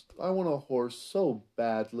horse. I want a horse so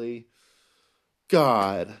badly.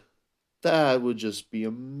 God, that would just be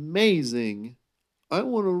amazing. I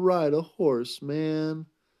want to ride a horse, man.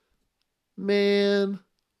 Man,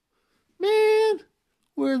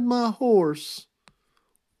 where's my horse?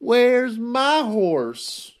 Where's my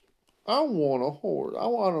horse? I want a horse. I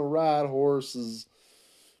want to ride horses.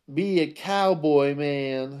 Be a cowboy,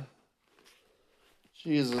 man.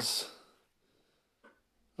 Jesus.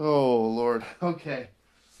 Oh, Lord. Okay.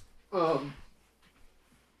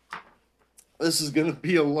 This is going to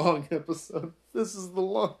be a long episode. This is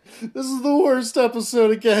the worst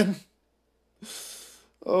episode again.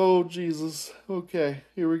 Oh, Jesus. Okay,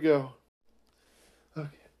 here we go. Okay.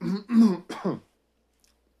 Okay.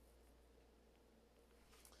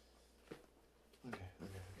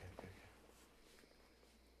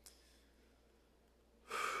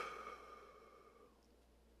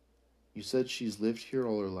 You said she's lived here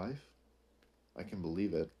all her life? I can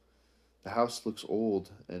believe it. The house looks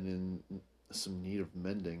old and in some need of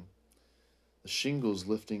mending. The shingles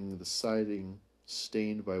lifting the siding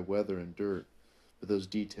stained by weather and dirt, but those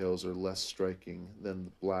details are less striking than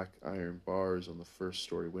the black iron bars on the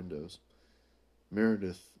first-story windows.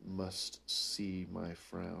 Meredith must see my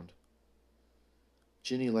frown.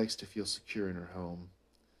 Ginny likes to feel secure in her home.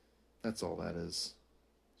 That's all that is.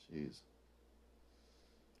 Jeez.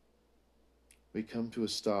 We come to a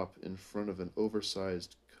stop in front of an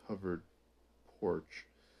oversized covered porch.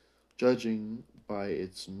 Judging by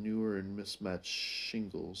its newer and mismatched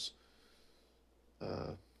shingles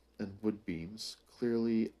and wood beams,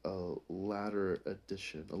 clearly a later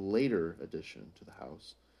addition to the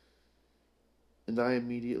house. And I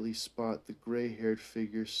immediately spot the gray-haired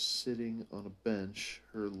figure sitting on a bench,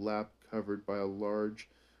 her lap covered by a large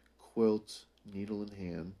quilt, needle in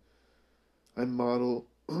hand. I model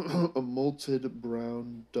a molted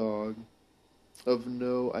brown dog of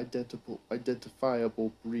no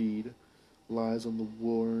identifiable breed lies on the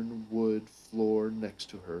worn wood floor next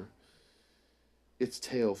to her, its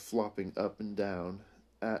tail flopping up and down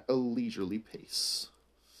at a leisurely pace.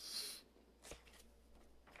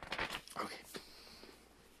 Okay.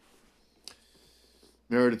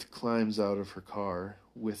 Meredith climbs out of her car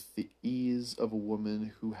with the ease of a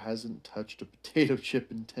woman who hasn't touched a potato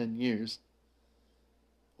chip in 10 years.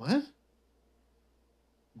 What?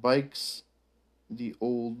 Bikes the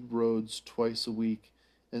old roads twice a week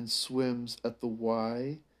and swims at the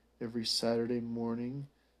Y every Saturday morning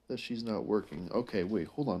that she's not working. Okay, wait,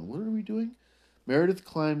 hold on. What are we doing? Meredith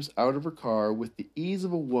climbs out of her car with the ease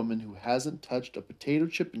of a woman who hasn't touched a potato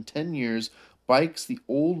chip in 10 years, bikes the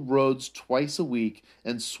old roads twice a week,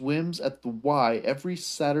 and swims at the Y every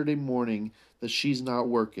Saturday morning that she's not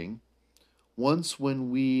working. Once, when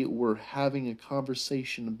we were having a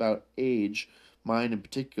conversation about age, mine in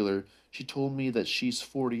particular, she told me that she's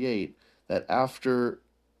 48, that after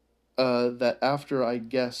I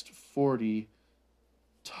guessed 40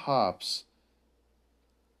 tops,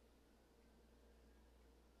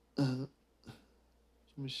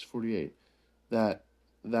 she's 48, that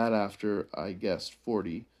that after I guessed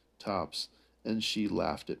 40 tops, and she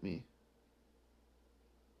laughed at me.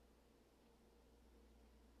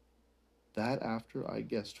 That after I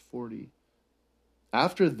guessed 40.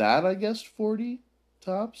 After that I guessed 40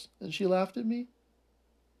 tops, and she laughed at me?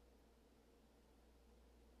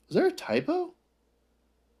 Is there a typo?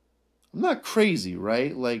 I'm not crazy,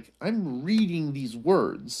 right? Like, I'm reading these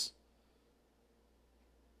words.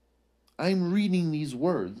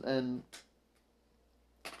 And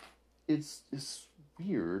it's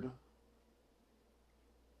weird.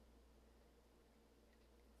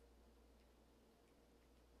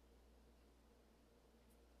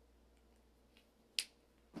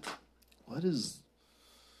 What is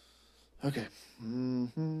okay?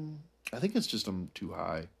 I think it's just I'm too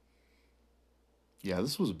high. Yeah,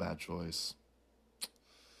 this was a bad choice.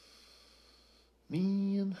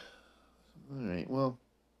 Man. All right. Well,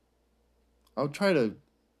 I'll try to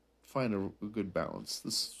find a good balance.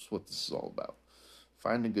 This is what this is all about.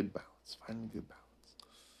 Find a good balance. Find a good balance.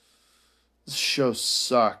 This show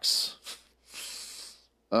sucks.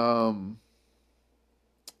 Um.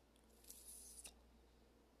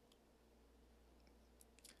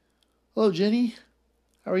 Hello, Jenny.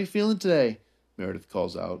 How are you feeling today? Meredith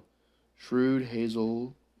calls out. Shrewd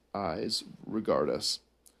hazel eyes regard us.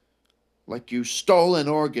 Like you stole an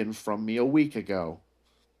organ from me a week ago.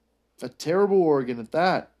 A terrible organ at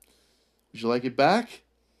that. Would you like it back?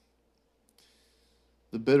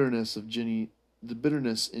 The bitterness of Ginny the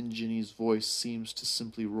bitterness in Ginny's voice seems to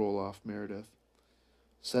simply roll off Meredith,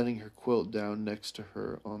 setting her quilt down next to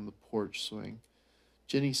her on the porch swing.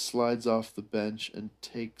 Ginny slides off the bench and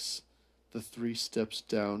takes the 3 steps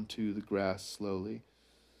down to the grass slowly.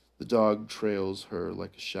 The dog trails her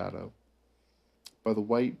like a shadow. By the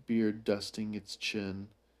white beard dusting its chin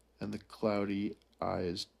and the cloudy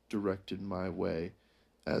eyes directed my way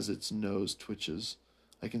as its nose twitches,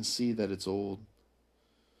 I can see that it's old.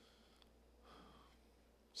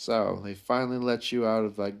 So, they finally let you out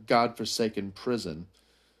of that godforsaken prison.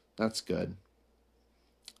 That's good.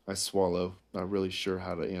 I swallow, not really sure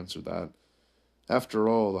how to answer that. After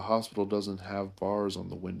all, the hospital doesn't have bars on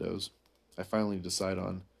the windows. I finally decide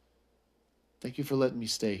on, thank you for letting me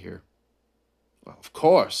stay here. Well, of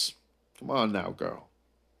course. Come on now, girl.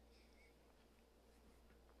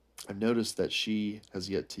 I've noticed that she has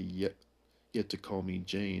yet to call me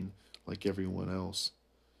Jane like everyone else.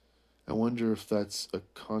 I wonder if that's a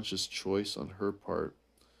conscious choice on her part,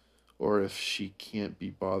 or if she can't be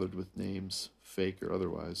bothered with names, fake or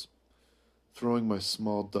otherwise. Throwing my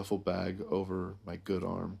small duffel bag over my good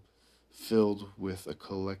arm, filled with a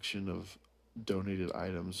collection of donated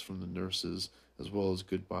items from the nurses as well as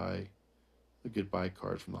a goodbye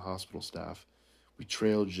card from the hospital staff, we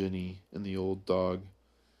trail Ginny and the old dog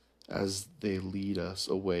as they lead us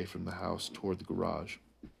away from the house toward the garage.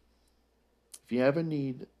 If you ever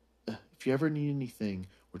need if you ever need anything,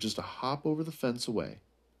 we're just a hop over the fence away.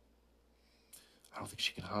 I don't think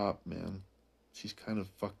she can hop, man. She's kind of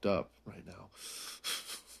fucked up right now.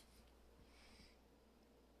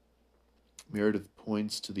 Meredith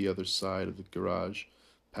points to the other side of the garage,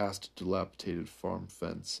 past a dilapidated farm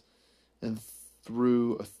fence, and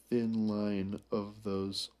through a thin line of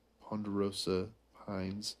those ponderosa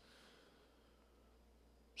pines.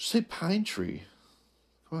 Just say pine tree.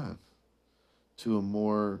 Come on. To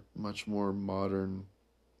a much more modern,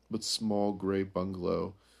 but small gray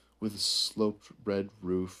bungalow with a sloped red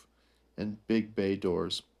roof and big bay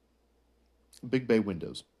windows.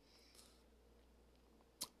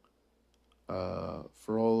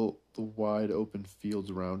 For all the wide open fields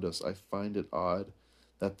around us, I find it odd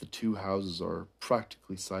that the two houses are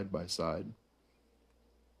practically side by side.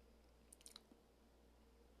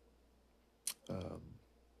 Um,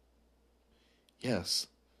 yes,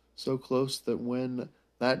 so close that when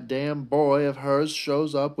That damn boy of hers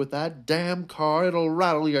shows up with that damn car, it'll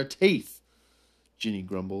rattle your teeth, Ginny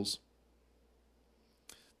grumbles.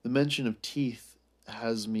 The mention of teeth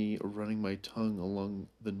has me running my tongue along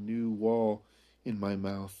the new wall in my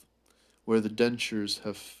mouth, where the dentures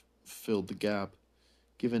have filled the gap,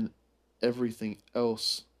 given everything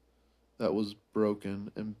else that was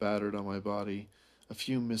broken and battered on my body. A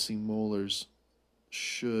few missing molars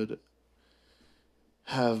should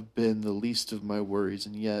have been the least of my worries,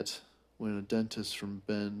 and yet, when a dentist from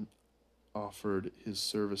Ben offered his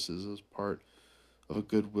services as part of a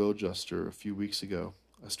goodwill gesture a few weeks ago,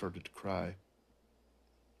 I started to cry.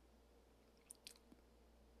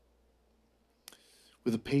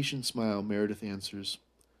 With a patient smile, Meredith answers,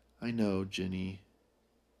 I know, Ginny.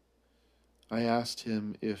 I asked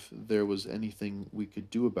him if there was anything we could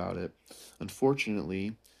do about it.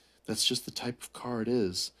 Unfortunately, that's just the type of car it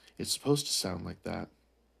is. It's supposed to sound like that.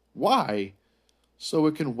 Why? So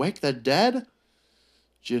it can wake the dead?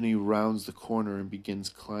 Ginny rounds the corner and begins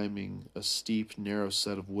climbing a steep, narrow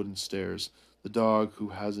set of wooden stairs. The dog, who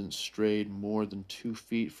hasn't strayed more than 2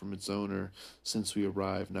 feet from its owner since we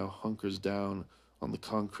arrived, now hunkers down on the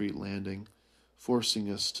concrete landing,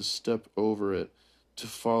 forcing us to step over it to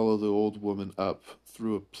follow the old woman up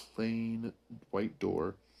through a plain white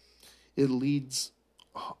door. It leads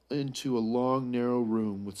into a long, narrow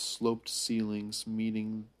room with sloped ceilings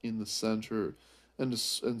meeting in the center and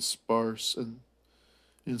sparse and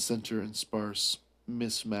in center and sparse,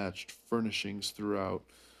 mismatched furnishings throughout.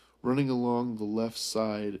 Running along the left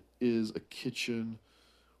side is a kitchen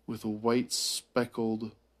with a white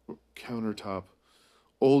speckled countertop,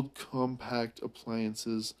 old compact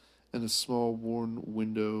appliances, and a small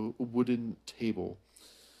wooden table.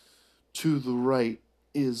 To the right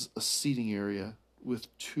is a seating area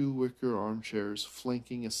with 2 wicker armchairs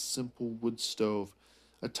flanking a simple wood stove,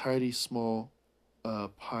 a tidy small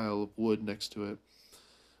pile of wood next to it,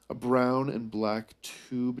 a brown and black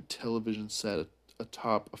tube television set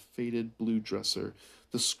atop a faded blue dresser.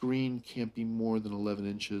 The screen can't be more than 11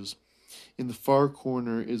 inches. In the far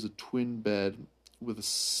corner is a twin bed with a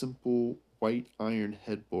simple white iron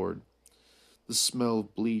headboard. The smell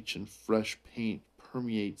of bleach and fresh paint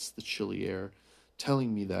permeates the chilly air,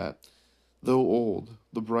 telling me that, though old,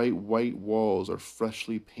 the bright white walls are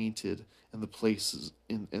freshly painted and the place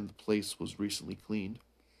was recently cleaned.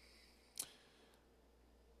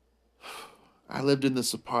 I lived in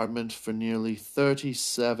this apartment for nearly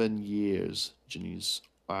 37 years. Ginny's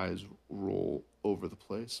eyes roll over the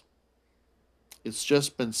place. It's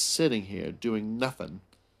just been sitting here doing nothing.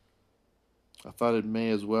 I thought it may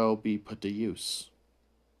as well be put to use.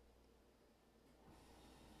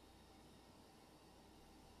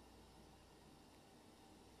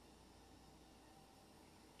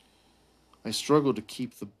 I struggle to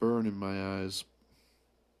keep the burn in my eyes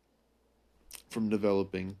from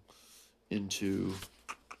developing into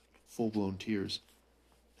full-blown tears.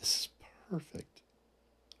 This is perfect.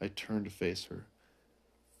 I turn to face her.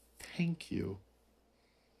 Thank you.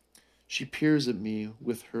 She peers at me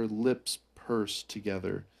with her lips pursed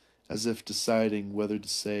together, as if deciding whether to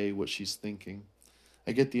say what she's thinking.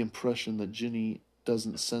 I get the impression that Ginny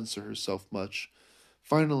doesn't censor herself much.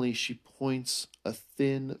 Finally, she points a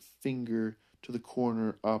thin finger to the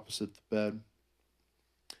corner opposite the bed.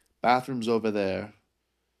 Bathroom's over there.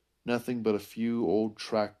 Nothing but a few old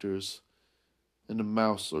tractors and a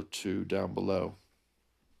mouse or two down below.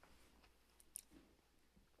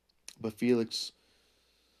 But Felix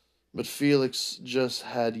just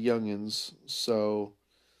had young'uns, so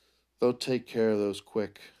they'll take care of those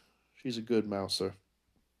quick. She's a good mouser.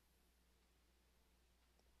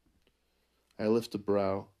 I lift a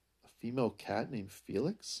brow. A female cat named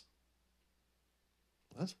Felix?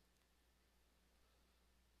 What?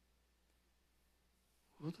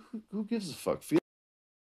 Who gives a fuck? Felix?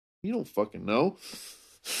 You don't fucking know.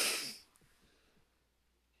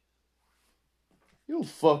 You don't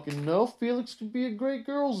fucking know. Felix could be a great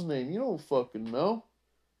girl's name. You don't fucking know.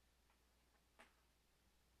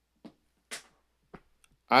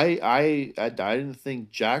 I didn't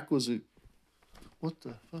think Jack was a. What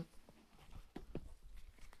the fuck?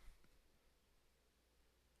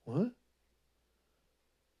 What?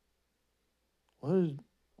 What?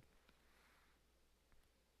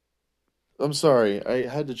 I'm sorry. I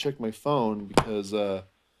had to check my phone because uh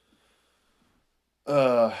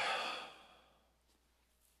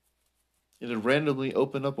it had randomly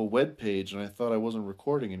opened up a web page and I thought I wasn't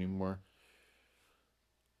recording anymore.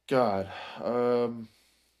 God.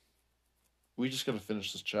 We just got to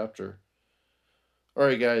finish this chapter. All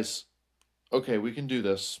right, guys. Okay, we can do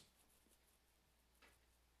this.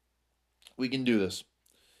 We can do this.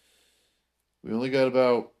 We only got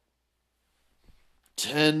about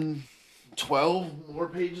 10, 12 more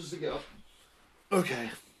pages to go. Okay.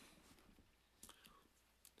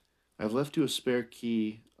 I've left you a spare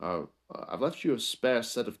key. I've left you a spare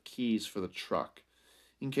set of keys for the truck,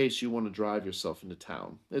 in case you want to drive yourself into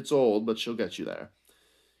town. It's old, but she'll get you there.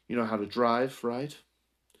 You know how to drive, right?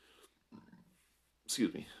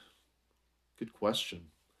 Excuse me. Good question.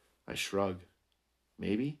 I shrug.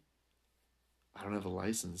 Maybe? I don't have a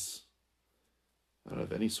license. I don't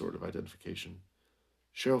have any sort of identification.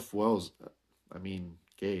 Sheriff Wells,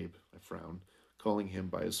 Gabe, I frown. Calling him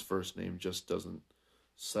by his first name just doesn't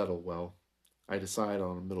settle well. I decide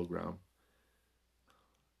on a middle ground.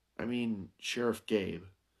 Sheriff Gabe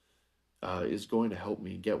is going to help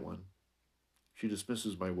me get one. She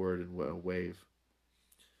dismisses my word in a wave.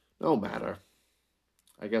 No matter.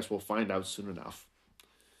 I guess we'll find out soon enough.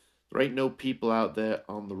 There ain't no people out there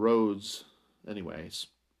on the roads, anyways.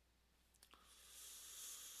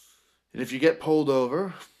 And if you get pulled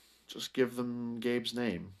over, just give them Gabe's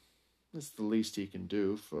name. It's the least he can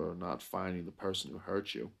do for not finding the person who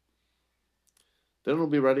hurt you. Dinner will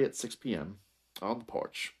be ready at 6 p.m. on the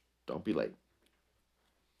porch. Don't be late.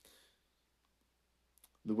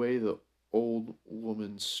 The way the old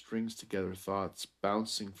woman strings together thoughts,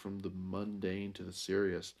 bouncing from the mundane to the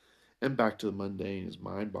serious, and back to the mundane, is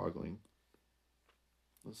mind-boggling.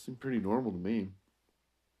 That seemed pretty normal to me.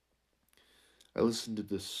 I listen to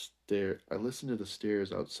the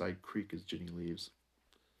stairs outside creak as Ginny leaves.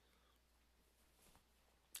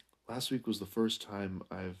 Last week was the first time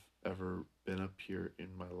I've ever been up here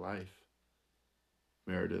in my life.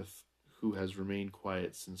 Meredith, who has remained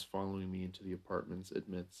quiet since following me into the apartment,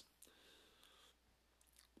 admits.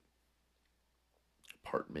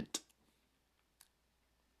 Apartment.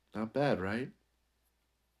 Not bad, right?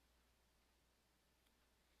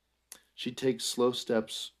 She takes slow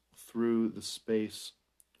steps through the space,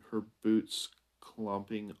 her boots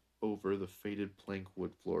clumping over the faded plank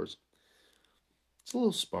wood floors. It's a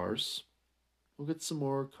little sparse. We'll get some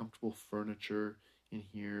more comfortable furniture in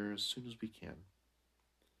here as soon as we can.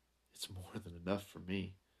 It's more than enough for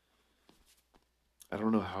me. I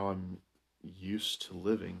don't know how I'm used to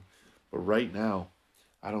living, but right now,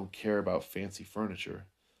 I don't care about fancy furniture.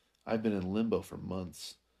 I've been in limbo for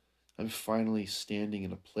months. I'm finally standing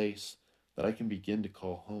in a place that I can begin to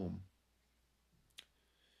call home.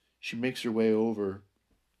 She makes her way over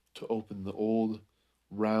to open the old,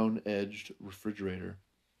 round-edged refrigerator.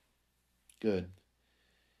 Good.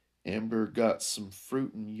 Amber got some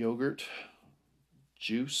fruit and yogurt.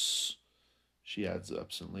 Juice, she adds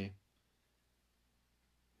absently.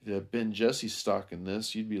 If it had been Jesse stocking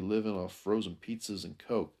this, you'd be living off frozen pizzas and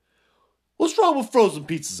Coke. What's wrong with frozen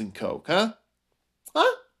pizzas and Coke, huh?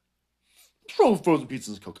 Huh? What's wrong with frozen pizzas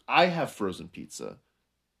and Coke? I have frozen pizza.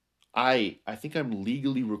 I think I'm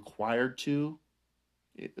legally required to,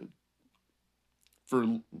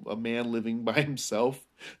 for a man living by himself.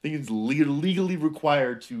 I think it's legally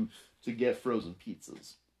required to get frozen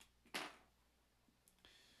pizzas.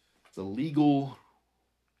 It's a legal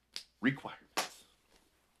requirement.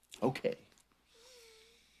 Okay.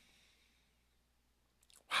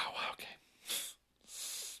 Wow, okay.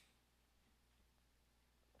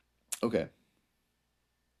 Okay.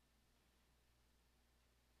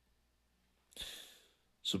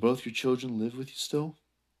 So both your children live with you still?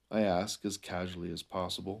 I ask as casually as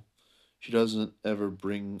possible. She doesn't ever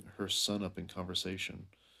bring her son up in conversation.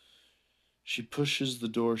 She pushes the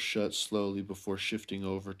door shut slowly before shifting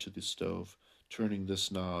over to the stove, turning this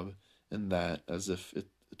knob and that as if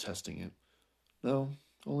testing it. No,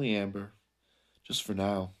 only Amber. Just for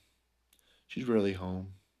now. She's rarely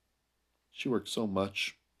home. She works so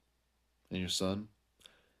much. And your son?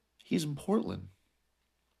 He's in Portland.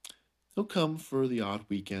 He'll come for the odd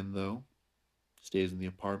weekend, though. Stays in the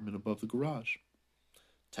apartment above the garage.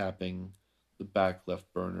 Tapping the back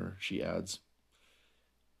left burner, she adds.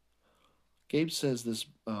 Gabe says this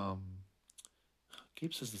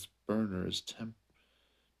burner is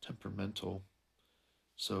temperamental,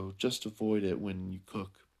 so just avoid it when you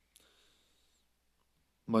cook.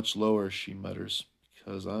 Much lower, she mutters,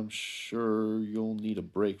 because I'm sure you'll need a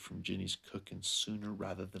break from Ginny's cooking sooner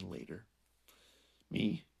rather than later.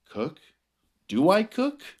 Me? Cook? Do I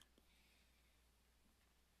cook?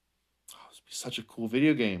 Oh, this would be such a cool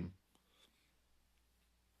video game.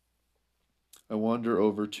 I wander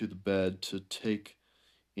over to the bed to take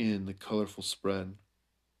in the colorful spread,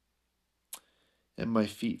 and my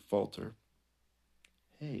feet falter.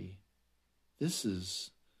 Hey, this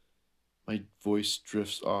is... My voice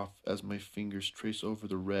drifts off as my fingers trace over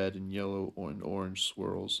the red and yellow and orange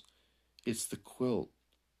swirls. It's the quilt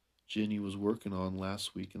Ginny was working on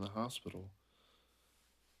last week in the hospital.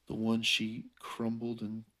 The one she crumbled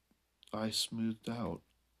and I smoothed out.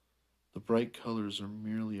 The bright colors are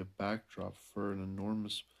merely a backdrop for an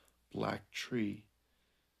enormous black tree,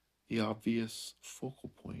 the obvious focal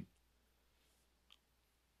point,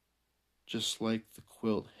 just like the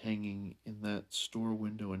quilt hanging in that store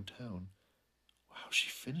window in town. Wow, she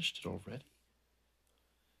finished it already.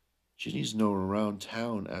 Ginny's known around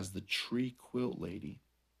town as the tree quilt lady.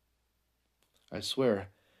 I swear,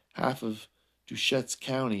 half of Duchette's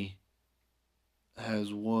County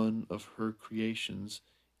has one of her creations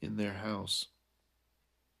in their house.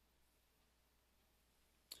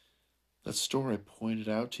 That store I pointed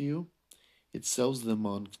out to you, it sells them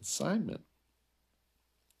on consignment.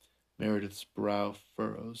 Meredith's brow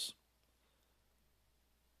furrows.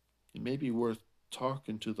 It may be worth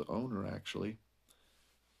talking to the owner, actually.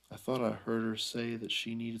 I thought I heard her say that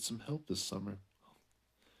she needed some help this summer.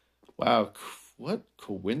 Wow, what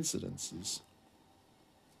coincidences.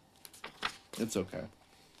 It's okay.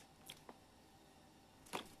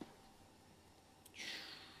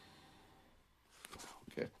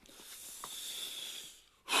 Okay.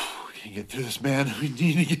 We can get through this, man. We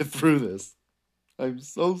need to get through this. I'm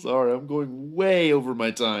so sorry. I'm going way over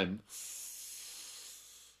my time.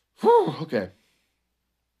 Whew, okay.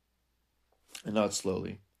 And not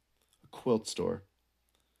slowly. A quilt store.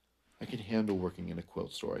 I can handle working in a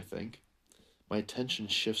quilt store, I think. My attention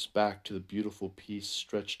shifts back to the beautiful piece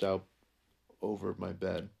stretched out over my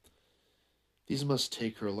bed. These must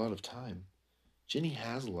take her a lot of time. Ginny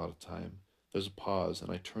has a lot of time. There's a pause,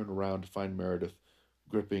 and I turn around to find Meredith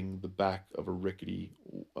gripping the back of a rickety,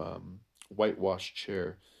 whitewashed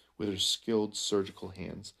chair with her skilled surgical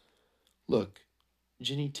hands. Look,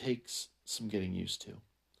 Ginny takes some getting used to.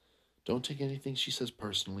 Don't take anything she says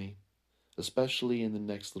personally, especially in the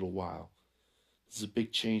next little while. This is a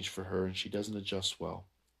big change for her, and she doesn't adjust well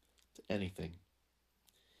to anything.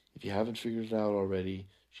 If you haven't figured it out already,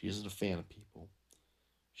 she isn't a fan of people.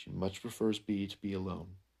 She much prefers to be alone.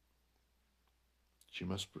 She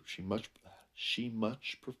much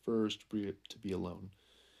prefers to be alone,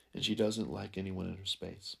 and she doesn't like anyone in her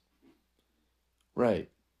space.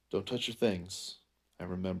 Right, don't touch her things. I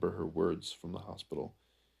remember her words from the hospital.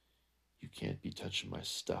 You can't be touching my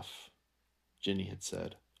stuff, Ginny had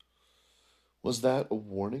said. Was that a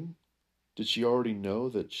warning? Did she already know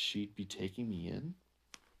that she'd be taking me in?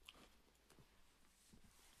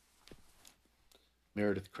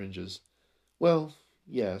 Meredith cringes. Well,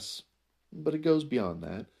 yes, but it goes beyond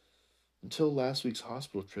that. Until last week's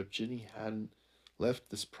hospital trip, Ginny hadn't left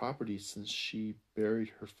this property since she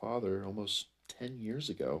buried her father almost 10 years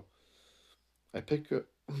ago. I pick up,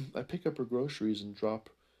 I pick up her groceries and drop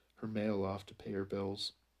her mail off to pay her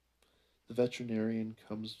bills. The veterinarian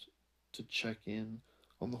comes to check in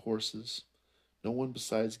on the horses. No one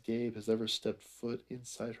besides Gabe has ever stepped foot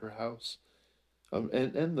inside her house.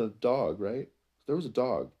 And the dog, right? There was a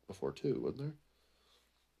dog before too, wasn't there?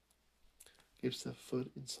 Gabe stepped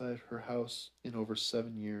foot inside her house in over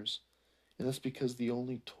 7 years, and that's because the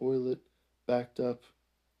only toilet backed up.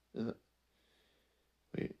 And,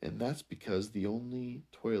 and that's because the only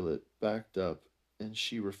toilet backed up, and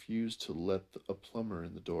she refused to let a plumber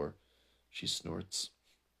in the door. She snorts.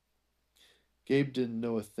 Gabe didn't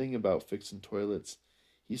know a thing about fixing toilets.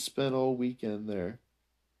 He spent all weekend there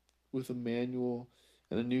with a manual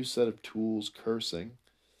and a new set of tools, cursing.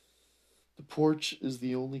 The porch is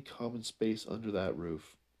the only common space under that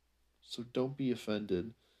roof, so don't be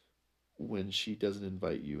offended when she doesn't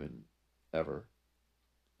invite you in ever.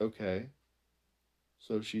 Okay?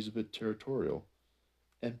 So she's a bit territorial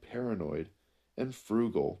and paranoid and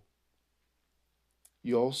frugal.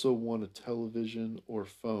 You also want a television or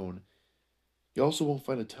phone. You also won't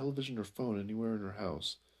find a television or phone anywhere in her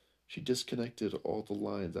house. She disconnected all the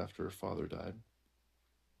lines after her father died.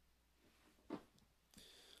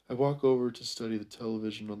 I walk over to study the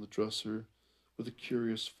television on the dresser with a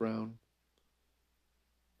curious frown.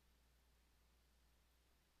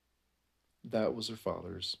 That was her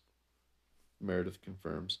father's, Meredith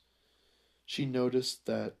confirms. She noticed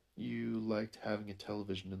that you liked having a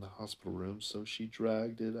television in the hospital room, so she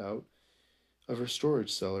dragged it out of her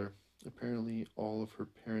storage cellar. Apparently, all of her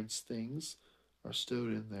parents' things are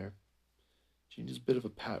stowed in there. She's a bit of a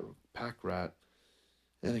pack rat,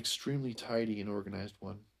 an extremely tidy and organized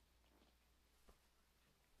one.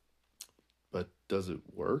 But does it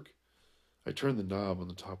work? I turn the knob on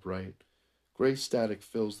the top right. Gray static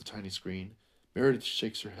fills the tiny screen. Meredith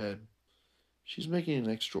shakes her head. She's making an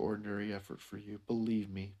extraordinary effort for you, believe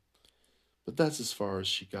me. But that's as far as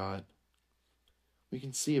she got. We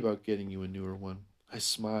can see about getting you a newer one. I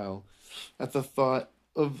smile at the thought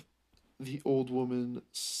of the old woman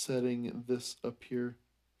setting this up here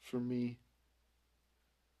for me.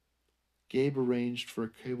 Gabe arranged for a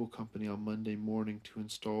cable company on Monday morning to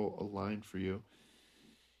install a line for you.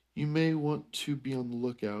 You may want to be on the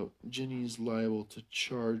lookout. Ginny is liable to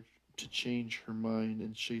change her mind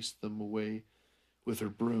and chase them away with her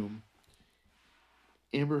broom.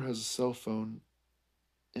 Amber has a cell phone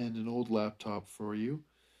and an old laptop for you,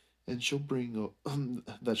 and she'll bring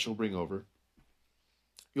over.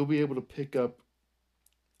 You'll be able to pick up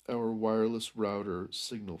our wireless router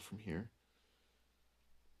signal from here.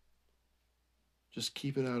 Just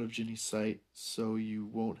keep it out of Ginny's sight so you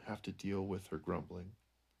won't have to deal with her grumbling.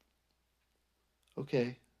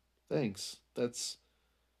 Okay, thanks. That's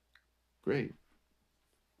great.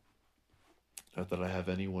 Not that I have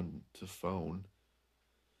anyone to phone.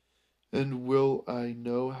 And will I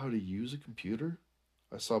know how to use a computer?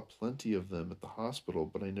 I saw plenty of them at the hospital,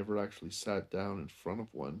 but I never actually sat down in front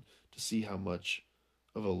of one to see how much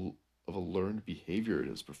of a learned behavior it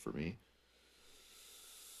is for me.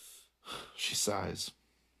 She sighs.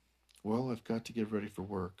 Well, I've got to get ready for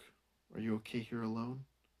work. Are you okay here alone?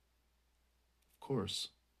 Of course.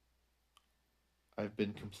 I've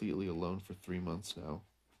been completely alone for 3 months now.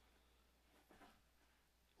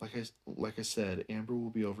 Like I said, Amber will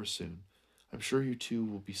be over soon. I'm sure you two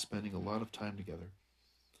will be spending a lot of time together.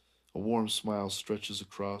 A warm smile stretches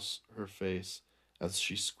across her face as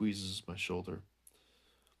she squeezes my shoulder.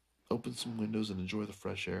 Open some windows and enjoy the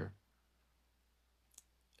fresh air.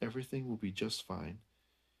 Everything will be just fine.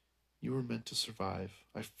 You were meant to survive.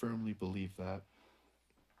 I firmly believe that.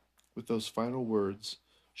 With those final words,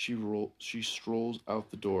 she strolls out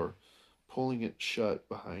the door, pulling it shut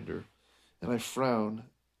behind her, and I frown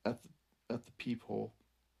at the peephole.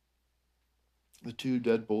 The two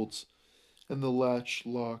deadbolts and the latch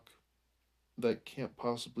lock that can't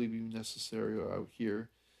possibly be necessary out here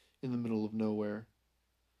in the middle of nowhere,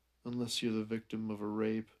 unless you're the victim of a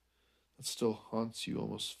rape that still haunts you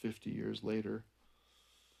almost 50 years later.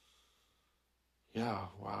 Yeah,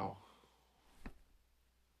 wow.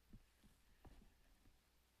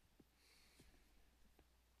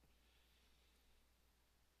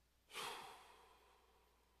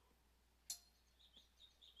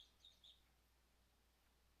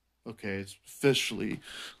 Okay, it's officially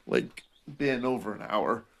like been over an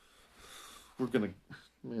hour. We're gonna,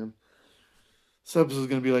 man, this episode's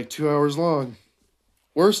gonna be like 2 hours long.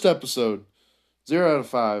 Worst episode, 0 out of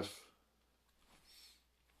 5.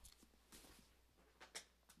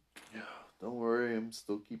 Yeah, don't worry, I'm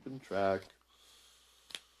still keeping track.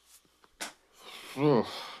 Ugh.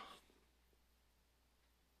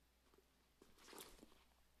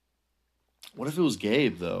 What if it was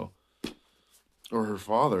Gabe though, or her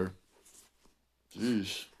father?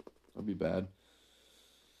 Jeez, that'd be bad.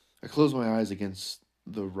 I close my eyes against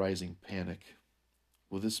the rising panic.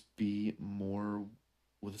 Will this be more?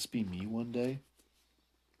 Will this be me one day?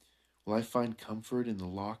 Will I find comfort in the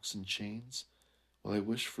locks and chains? Will I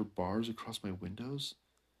wish for bars across my windows?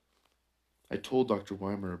 I told Dr.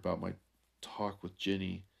 Weimer about my talk with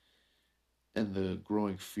Ginny and the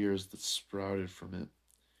growing fears that sprouted from it.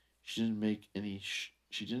 She didn't make any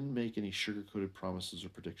sugar-coated promises or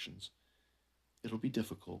predictions. It'll be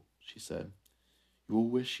difficult, she said. You will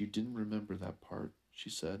wish you didn't remember that part, she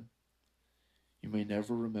said. You may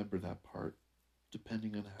never remember that part,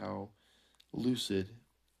 depending on how lucid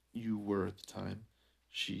you were at the time,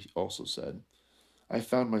 she also said. I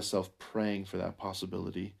found myself praying for that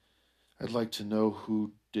possibility. I'd like to know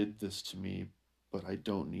who did this to me, but I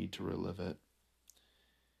don't need to relive it.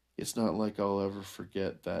 It's not like I'll ever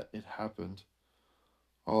forget that it happened.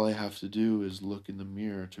 All I have to do is look in the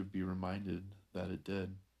mirror to be reminded that it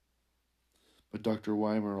did. But Dr.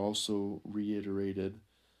 Weimer also reiterated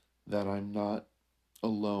that I'm not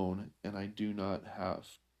alone and I do not have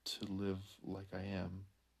to live like I am.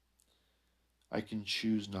 I can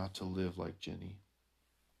choose not to live like Ginny.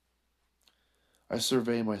 I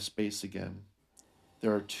survey my space again.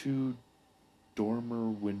 There are 2 dormer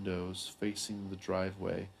windows facing the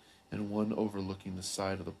driveway and one overlooking the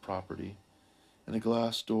side of the property, and a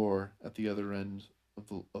glass door at the other end of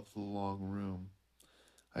the long room.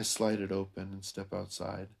 I slide it open and step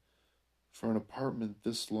outside. For an apartment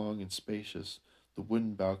this long and spacious, the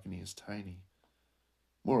wooden balcony is tiny,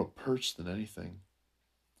 more a perch than anything.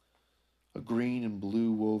 A green and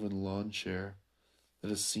blue woven lawn chair that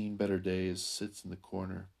has seen better days sits in the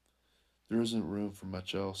corner. There isn't room for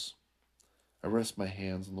much else. I rest my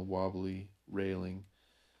hands on the wobbly railing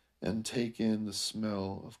and take in the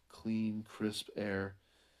smell of clean, crisp air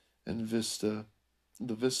and the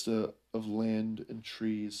vista of land and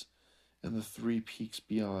trees and the 3 peaks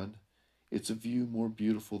beyond. It's a view more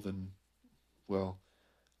beautiful than, well,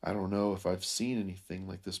 I don't know if I've seen anything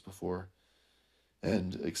like this before,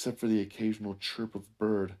 and except for the occasional chirp of a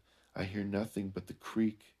bird, I hear nothing but the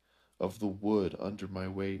creak of the wood under my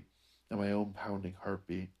weight and my own pounding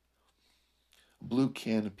heartbeat. A blue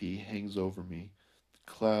canopy hangs over me,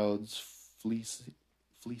 the clouds fleecy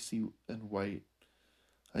and white.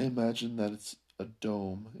 I imagine that it's a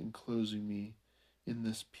dome enclosing me in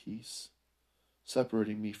this peace,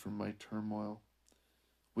 separating me from my turmoil,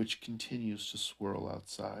 which continues to swirl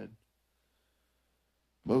outside.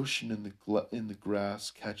 Motion in the grass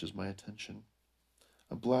catches my attention.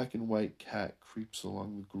 A black and white cat creeps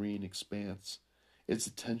along the green expanse, its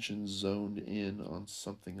attention zoned in on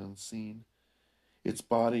something unseen, its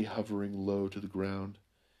body hovering low to the ground,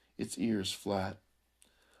 its ears flat.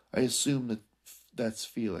 I assume that that's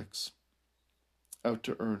Felix, out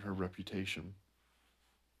to earn her reputation.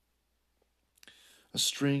 A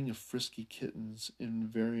string of frisky kittens in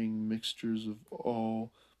varying mixtures of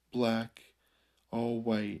all black, all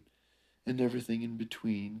white, and everything in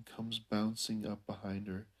between comes bouncing up behind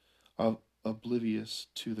her, oblivious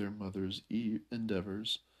to their mother's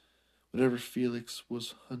endeavors. Whatever Felix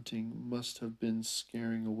was hunting must have been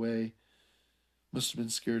scared away,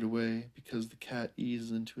 because the cat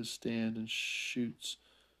eases into a stand and shoots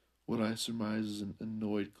what I surmise is an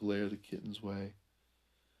annoyed glare the kitten's way.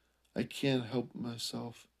 I can't help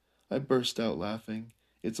myself. I burst out laughing.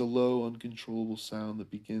 It's a low, uncontrollable sound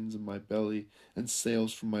that begins in my belly and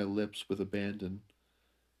sails from my lips with abandon.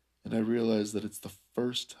 And I realize that it's the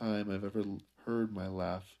first time I've ever heard my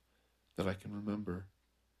laugh that I can remember.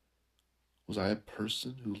 Was I a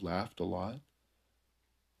person who laughed a lot?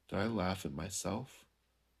 Did I laugh at myself?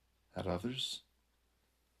 At others?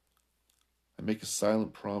 I make a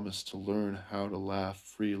silent promise to learn how to laugh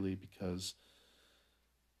freely, because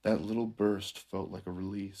that little burst felt like a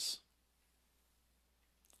release.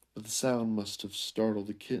 But the sound must have startled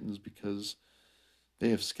the kittens, because they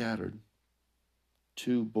have scattered,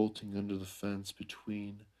 two bolting under the fence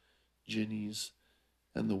between Ginny's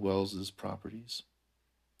and the Wells' properties.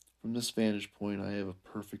 From this vantage point, I have a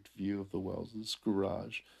perfect view of the Wells'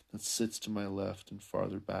 garage that sits to my left and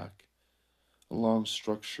farther back, a long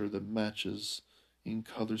structure that matches in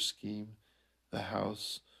color scheme the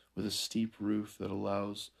house, with a steep roof that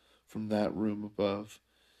allows from that room above,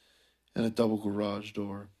 and a double garage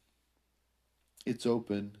door. It's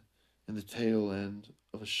open, and the tail end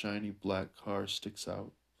of a shiny black car sticks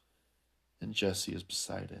out, and Jesse is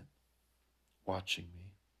beside it, watching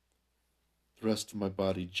me. The rest of my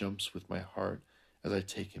body jumps with my heart as I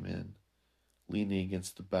take him in, leaning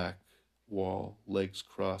against the back wall, legs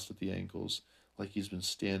crossed at the ankles, like he's been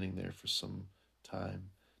standing there for some time,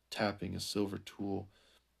 tapping a silver tool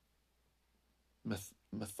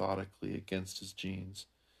methodically against his jeans.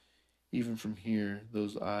 Even from here,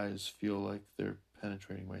 those eyes feel like they're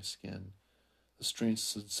penetrating my skin. A strange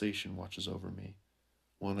sensation watches over me,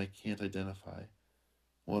 one I can't identify,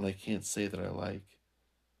 one I can't say that I like,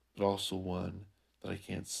 but also one that I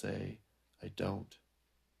can't say I don't.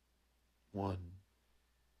 1,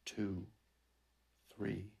 2,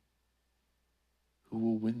 3. Who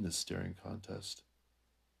will win this staring contest?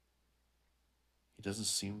 He doesn't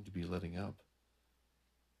seem to be letting up.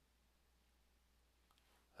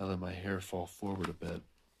 I let my hair fall forward a bit,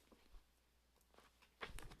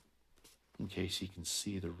 in case he can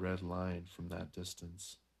see the red line from that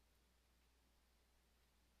distance.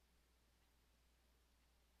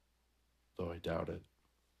 Though I doubt it.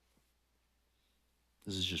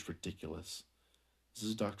 This is just ridiculous. This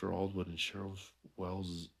is Dr. Aldwood and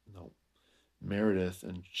Meredith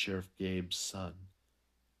and Sheriff Gabe's son.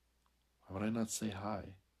 Why would I not say hi?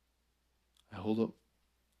 I hold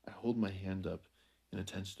my hand up in a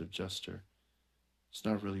tentative gesture. It's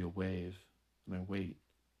not really a wave, and I wait,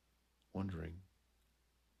 wondering,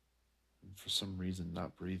 and for some reason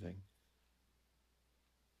not breathing.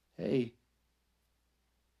 Hey.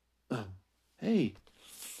 Hey.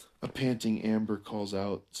 A panting Amber calls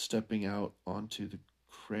out, stepping out onto the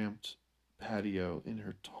cramped patio in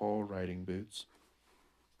her tall riding boots,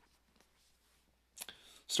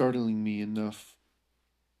 startling me enough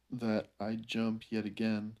that I jump yet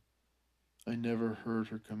again. I never heard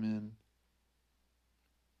her come in.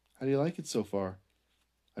 How do you like it so far?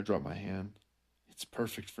 I drop my hand. It's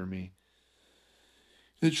perfect for me.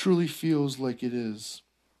 It truly feels like it is.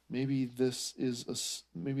 Maybe this is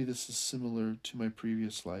similar to my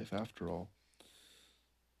previous life after all.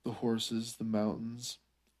 The horses, the mountains,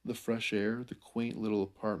 the fresh air, the quaint little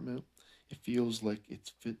apartment. It feels like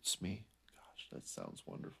it fits me. Gosh, that sounds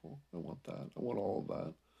wonderful. I want that. I want all of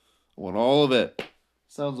that. I want all of it.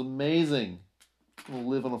 Sounds amazing. I'm gonna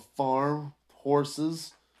live on a farm,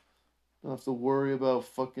 horses, Don't have to worry about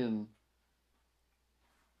fucking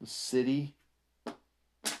the city.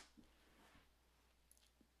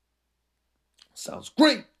 Sounds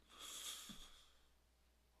great.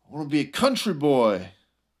 I want to be a country boy.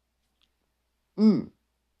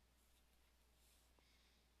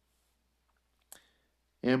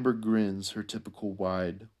 Amber grins her typical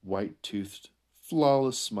wide, white-toothed,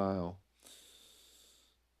 flawless smile.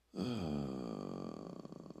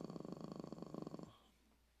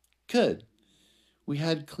 Good. We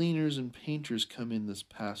had cleaners and painters come in this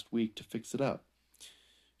past week to fix it up.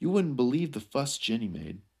 You wouldn't believe the fuss Jenny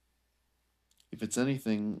made. If it's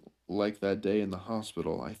anything like that day in the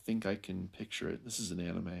hospital, I think I can picture it. This is an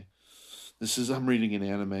anime. I'm reading an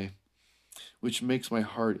anime, which makes my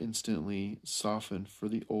heart instantly soften for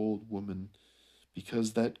the old woman,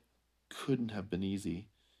 because that couldn't have been easy.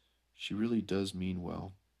 She really does mean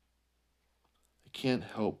well. I can't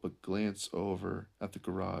help but glance over at the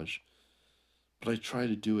garage, but I try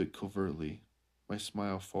to do it covertly. My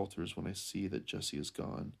smile falters when I see that Jessie is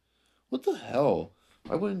gone. What the hell?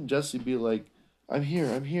 Why wouldn't Jessie be like, I'm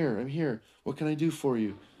here, I'm here, I'm here. What can I do for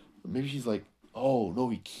you? Or maybe she's like, oh, no,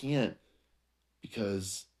 he can't.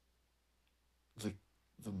 Because, like,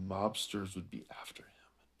 the mobsters would be after him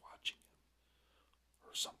and watching him.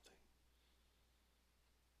 Or something.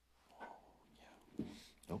 Oh,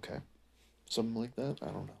 yeah. Okay. Something like that? I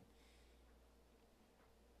don't know.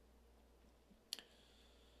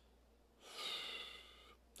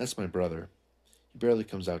 That's my brother. He barely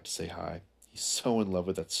comes out to say hi. He's so in love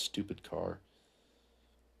with that stupid car.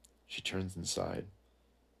 She turns inside.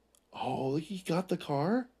 Oh, he got the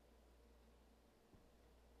car?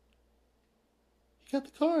 He got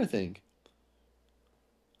the car, I think.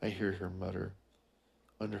 I hear her mutter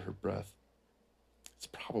under her breath. It's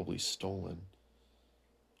probably stolen.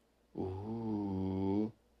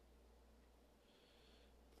 Ooh.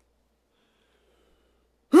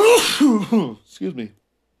 Excuse me.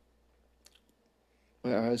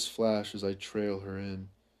 My eyes flash as I trail her in.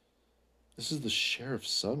 This is the sheriff's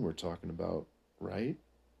son we're talking about, right?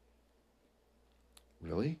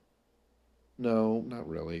 Really? No, not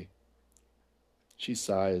really. She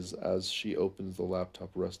sighs as she opens the laptop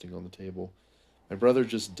resting on the table. My brother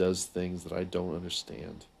just does things that I don't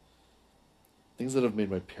understand. Things that have made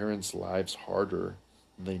my parents' lives harder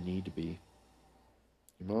than they need to be.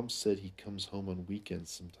 Your mom said he comes home on weekends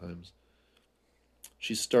sometimes.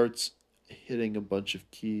 She starts hitting a bunch of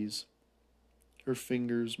keys, her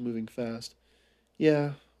fingers moving fast.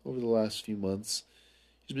 Yeah, over the last few months.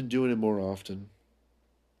 He's been doing it more often.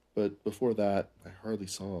 But before that, I hardly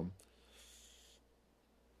saw him.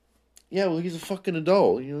 Yeah, well, he's a fucking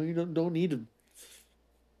adult. You know, you don't need to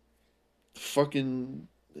fucking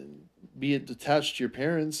be attached to your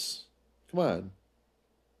parents. Come on,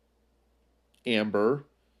 Amber.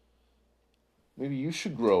 Maybe you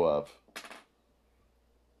should grow up.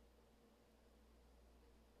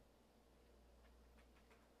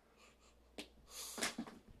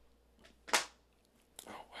 Oh,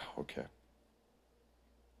 wow, okay.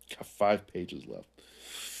 Got 5 pages left.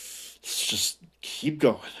 Let's just keep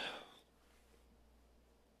going.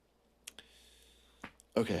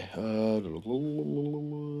 Okay.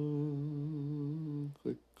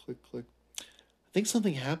 Click, click, click. I think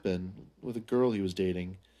something happened with a girl he was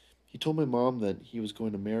dating. He told my mom that he was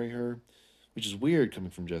going to marry her, which is weird coming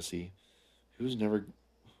from Jesse, who's never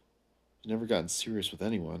gotten serious with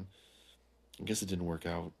anyone. I guess it didn't work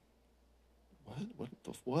out.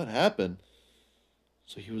 What happened?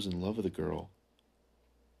 So he was in love with a girl.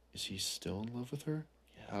 Is he still in love with her?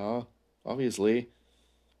 Yeah, obviously.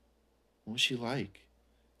 What was she like?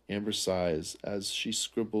 Amber sighs as she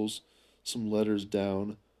scribbles some letters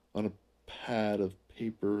down on a pad of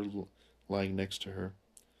paper lying next to her.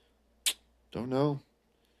 Don't know.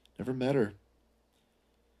 Never met her.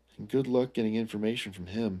 And good luck getting information from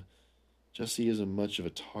him. Jesse isn't much of a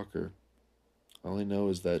talker. All I know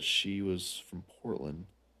is that she was from Portland.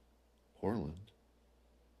 Portland?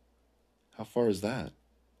 How far is that?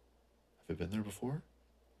 Have I been there before?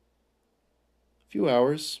 A few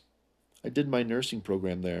hours. I did my nursing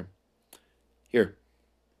program there. Here.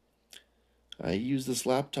 I use this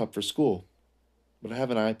laptop for school, but I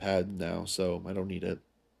have an iPad now, so I don't need it.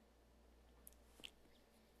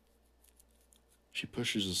 She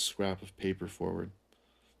pushes a scrap of paper forward.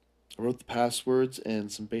 I wrote the passwords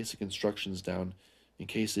and some basic instructions down in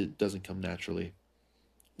case it doesn't come naturally.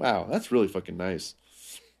 Wow, that's really fucking nice.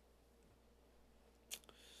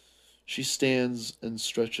 She stands and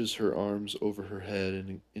stretches her arms over her head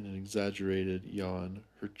in an exaggerated yawn,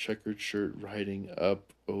 her checkered shirt riding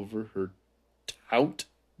up over her tout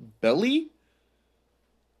belly?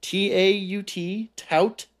 Taut?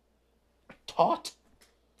 Tout? Taut?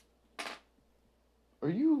 Are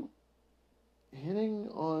you hitting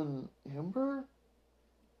on Amber?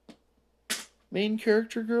 Main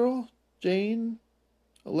character girl? Jane?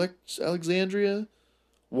 Alexandria?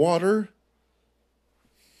 Water?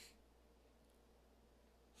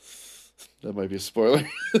 That might be a spoiler.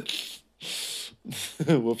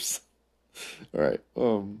 Whoops. All right.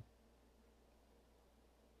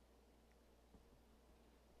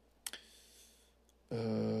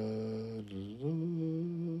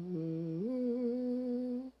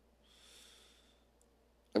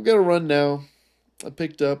 I've got to run now. I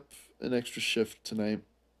picked up an extra shift tonight.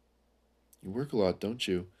 You work a lot, don't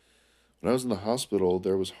you? When I was in the hospital,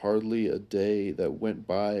 there was hardly a day that went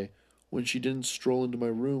by when she didn't stroll into my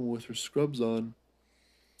room with her scrubs on.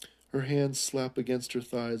 Her hands slap against her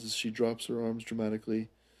thighs as she drops her arms dramatically.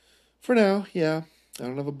 For now, yeah. I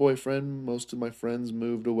don't have a boyfriend. Most of my friends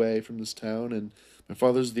moved away from this town, and my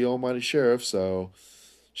father's the almighty sheriff, so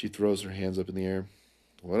she throws her hands up in the air.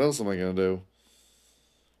 What else am I going to do?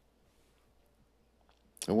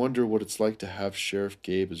 I wonder what it's like to have Sheriff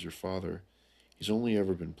Gabe as your father. He's only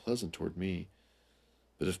ever been pleasant toward me.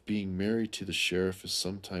 But if being married to the sheriff is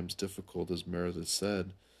sometimes difficult, as Meredith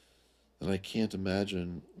said, then I can't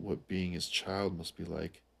imagine what being his child must be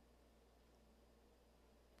like.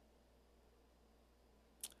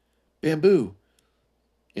 Bamboo!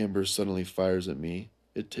 Amber suddenly fires at me.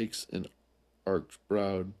 It takes an arched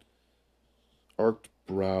browed arched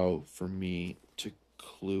brow for me to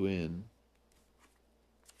clue in.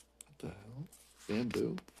 What the hell?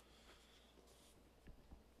 Bamboo?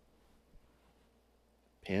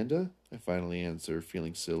 Panda? I finally answer,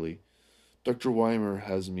 feeling silly. Dr. Weimer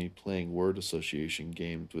has me playing word association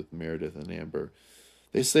games with Meredith and Amber.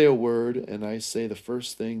 They say a word, and I say the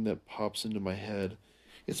first thing that pops into my head.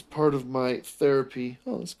 It's part of my therapy.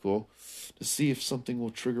 Oh, that's cool. To see if something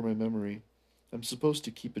will trigger my memory. I'm supposed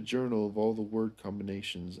to keep a journal of all the word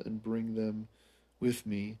combinations and bring them with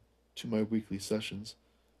me to my weekly sessions.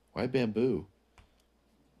 Why bamboo?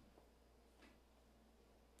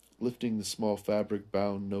 Lifting the small fabric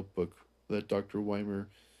bound notebook that Dr. Weimer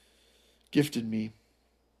gifted me.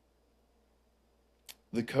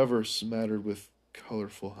 The cover smattered with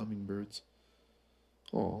colorful hummingbirds.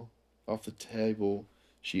 Oh, off the table,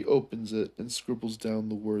 she opens it and scribbles down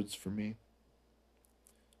the words for me.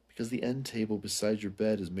 Because the end table beside your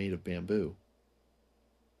bed is made of bamboo.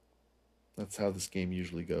 That's how this game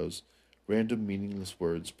usually goes. Random meaningless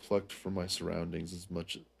words plucked from my surroundings as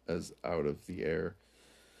much as out of the air.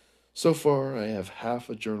 So far, I have half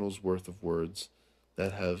a journal's worth of words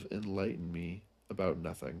that have enlightened me about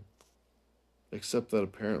nothing, except that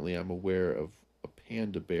apparently I'm aware of a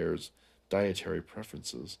panda bear's dietary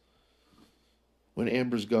preferences. When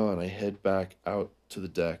Amber's gone, I head back out to the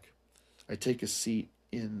deck. I take a seat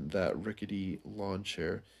in that rickety lawn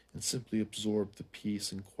chair and simply absorb the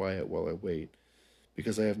peace and quiet while I wait,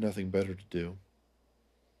 because I have nothing better to do.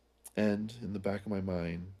 And, in the back of my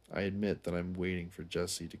mind, I admit that I'm waiting for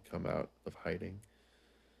Jesse to come out of hiding,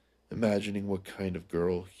 imagining what kind of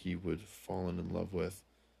girl he would have fallen in love with.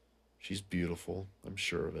 She's beautiful, I'm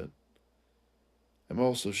sure of it. I'm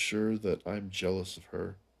also sure that I'm jealous of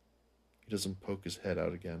her. He doesn't poke his head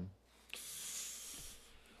out again.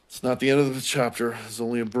 It's not the end of the chapter. There's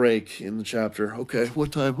only a break in the chapter. Okay,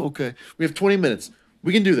 what time? Okay. We have 20 minutes.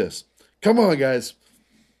 We can do this. Come on, guys.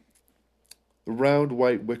 The round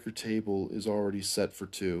white wicker table is already set for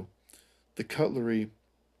two. The cutlery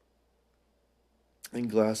and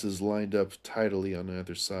glasses lined up tidily on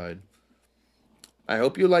either side. I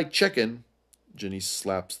hope you like chicken. Jenny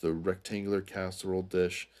slaps the rectangular casserole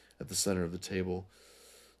dish at the center of the table.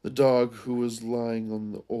 The dog, who was lying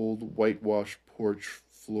on the old whitewashed porch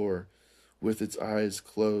floor, with its eyes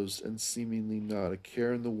closed and seemingly not a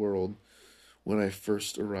care in the world when I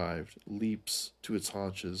first arrived, leaps to its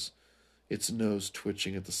haunches, its nose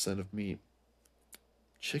twitching at the scent of meat.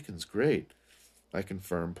 Chicken's great, I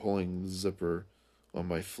confirm, pulling the zipper on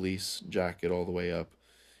my fleece jacket all the way up.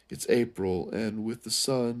 It's April, and with the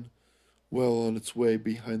sun well on its way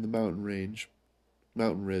behind the mountain ridge.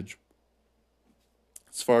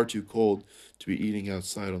 It's far too cold to be eating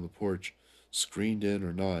outside on the porch, screened in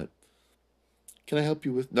or not. Can I help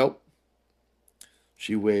you with? Nope.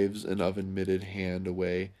 She waves an oven mitted hand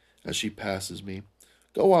away as she passes me.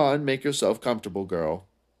 Go on, make yourself comfortable, girl.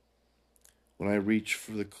 When I reach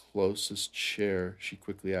for the closest chair, she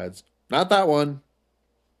quickly adds, Not that one.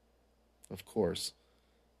 Of course.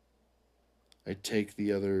 I take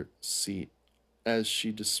the other seat as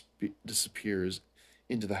she disappears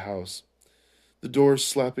into the house, the door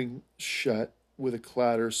slapping shut with a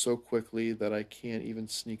clatter so quickly that I can't even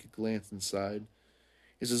sneak a glance inside.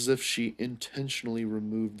 It's as if she intentionally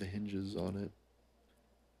removed the hinges on it.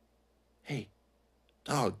 Hey,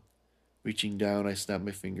 dog. Reaching down, I snap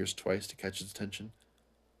my fingers twice to catch its attention.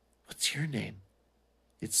 What's your name?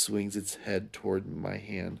 It swings its head toward my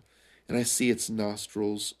hand, and I see its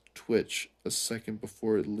nostrils twitch a second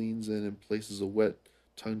before it leans in and places a wet,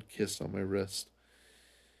 tongued kiss on my wrist.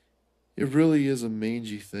 It really is a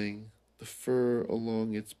mangy thing. The fur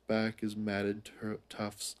along its back is matted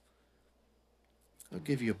tufts. I'll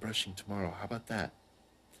give you a brushing tomorrow. How about that?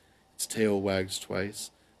 Its tail wags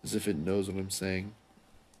twice, as if it knows what I'm saying.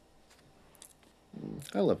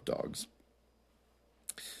 I love dogs.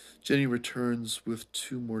 Jenny returns with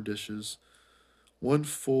two more dishes, one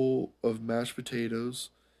full of mashed potatoes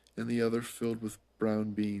and the other filled with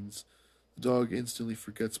brown beans. The dog instantly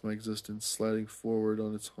forgets my existence, sliding forward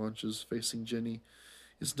on its haunches, facing Jenny.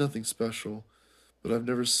 It's nothing special, but I've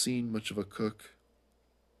never seen much of a cook.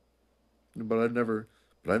 But I've never,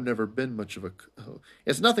 but I've never been much of a. Oh,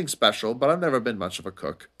 it's nothing special, but I've never been much of a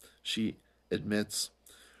cook. She admits,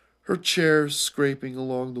 her chair scraping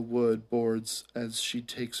along the wood boards as she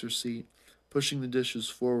takes her seat. Pushing the dishes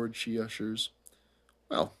forward, she ushers.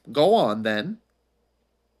 Well, go on then.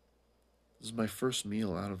 This is my first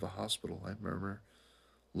meal out of the hospital, I murmur,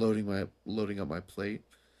 loading up my plate.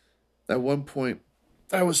 At one point,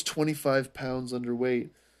 I was 25 pounds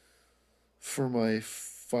underweight for my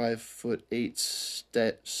 5'8"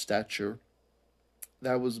 stature.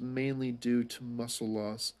 That was mainly due to muscle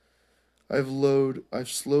loss. I've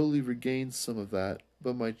slowly regained some of that,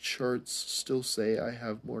 but my charts still say I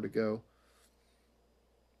have more to go.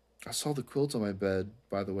 I saw the quilt on my bed,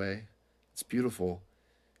 by the way. It's beautiful.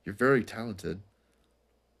 You're very talented.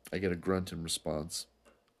 I get a grunt in response.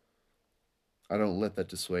 I don't let that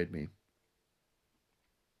dissuade me.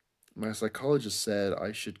 My psychologist said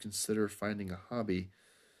I should consider finding a hobby.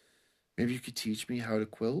 Maybe you could teach me how to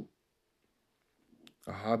quilt?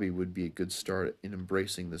 A hobby would be a good start in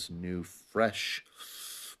embracing this new, fresh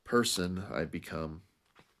person I've become.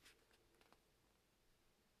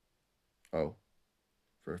 Oh,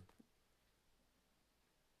 first,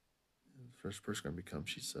 first person I've become,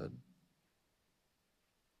 she said.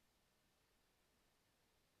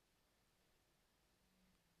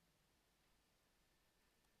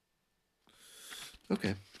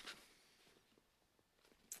 Okay.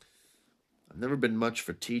 I've never been much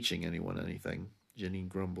for teaching anyone anything, Jenny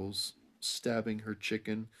grumbles, stabbing her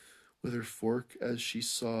chicken with her fork as she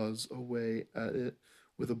saws away at it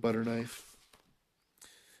with a butter knife.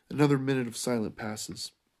 Another minute of silence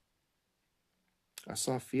passes. I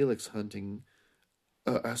saw Felix hunting.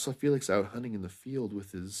 I saw Felix out hunting in the field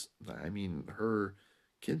with her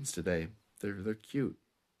kittens today. They're cute.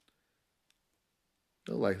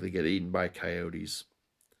 They'll likely get eaten by coyotes.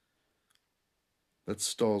 That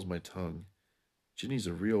stalls my tongue. Ginny's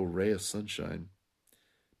a real ray of sunshine.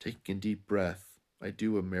 Taking a deep breath, I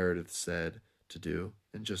do what Meredith said to do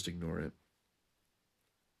and just ignore it.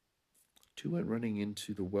 Two went running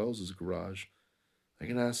into the Wells' garage. I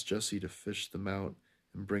can ask Jesse to fish them out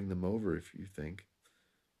and bring them over if you think.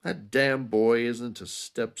 That damn boy isn't to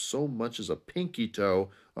step so much as a pinky toe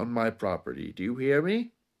on my property. Do you hear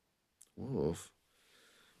me? Wolf,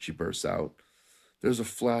 she bursts out. There's a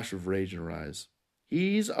flash of rage in her eyes.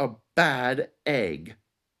 He's a bad egg.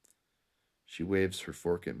 She waves her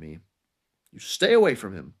fork at me. You stay away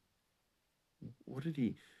from him. What did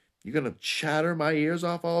he... You gonna chatter my ears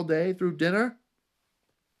off all day through dinner?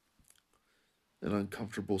 An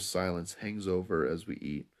uncomfortable silence hangs over as we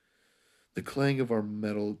eat. The clang of our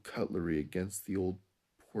metal cutlery against the old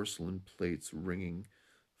porcelain plates ringing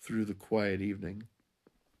through the quiet evening.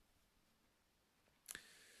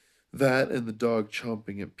 That and the dog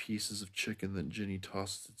chomping at pieces of chicken that Ginny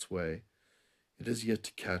tosses its way. It has yet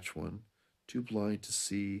to catch one, too blind to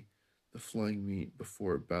see the flying meat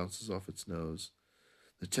before it bounces off its nose.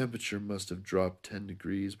 The temperature must have dropped 10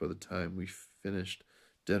 degrees by the time we finished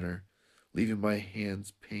dinner, leaving my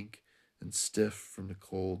hands pink and stiff from the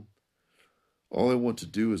cold. All I want to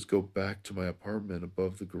do is go back to my apartment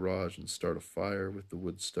above the garage and start a fire with the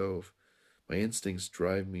wood stove. My instincts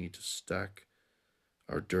drive me to stack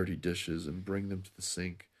our dirty dishes and bring them to the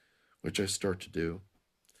sink, which I start to do.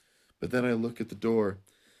 But then I look at the door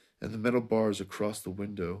and the metal bars across the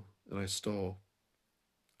window, and I stall.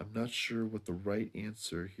 I'm not sure what the right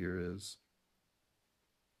answer here is.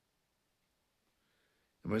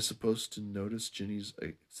 Am I supposed to notice Ginny's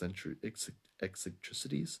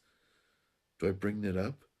eccentricities? Do I bring that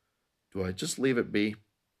up? Do I just leave it be?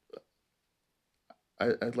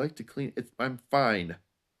 I'd like to clean it. I'm fine.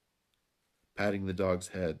 Patting the dog's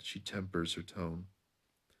head, she tempers her tone.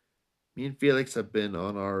 Me and Felix have been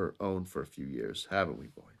on our own for a few years, haven't we,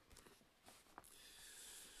 boy?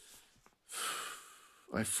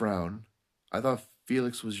 I frown. I thought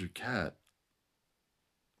Felix was your cat.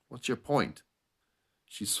 What's your point?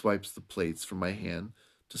 She swipes the plates from my hand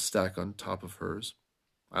to stack on top of hers.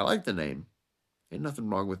 I like the name. Ain't nothing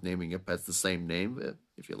wrong with naming your pets the same name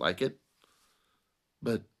if you like it.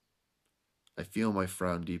 But I feel my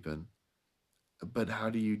frown deepen. But how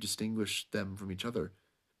do you distinguish them from each other?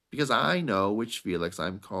 Because I know which Felix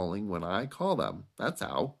I'm calling when I call them. That's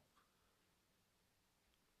how.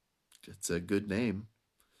 It's a good name.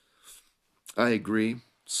 I agree,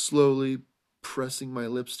 slowly pressing my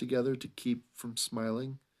lips together to keep from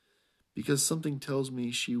smiling, because something tells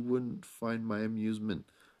me she wouldn't find my amusement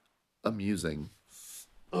amusing.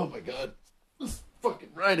 Oh my god, this fucking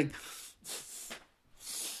writing.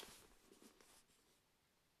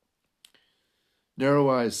 Narrow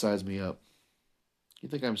eyes size me up. You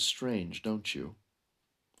think I'm strange, don't you?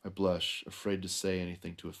 I blush, afraid to say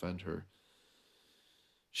anything to offend her.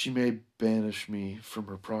 She may banish me from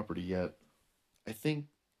her property yet. I think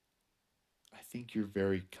you're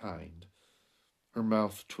very kind. Her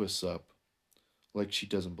mouth twists up, like she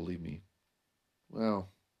doesn't believe me. Well,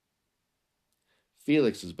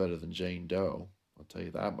 Felix is better than Jane Doe, I'll tell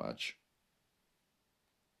you that much.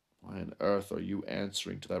 Why on earth are you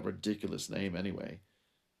answering to that ridiculous name anyway?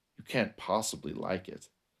 You can't possibly like it.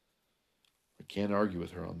 I can't argue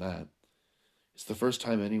with her on that. It's the first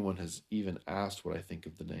time anyone has even asked what I think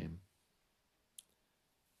of the name.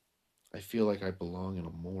 I feel like I belong in a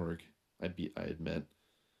morgue, I admit,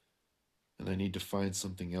 and I need to find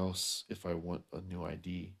something else if I want a new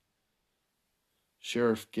ID.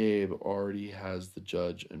 Sheriff Gabe already has the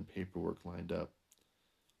judge and paperwork lined up.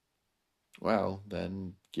 Well,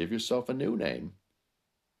 then give yourself a new name.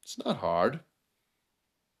 It's not hard.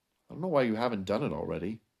 I don't know why you haven't done it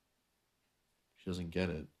already. She doesn't get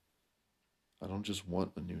it. I don't just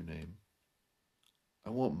want a new name. I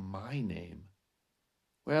want my name.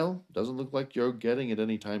 Well, doesn't look like you're getting it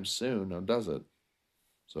anytime soon, now does it?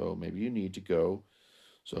 So maybe you need to go.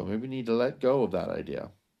 So maybe you need to let go of that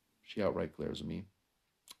idea. She outright glares at me.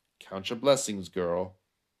 Count your blessings, girl.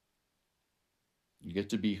 You get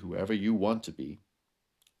to be whoever you want to be,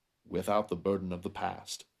 without the burden of the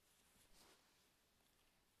past.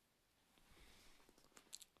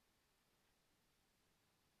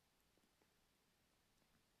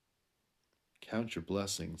 Count your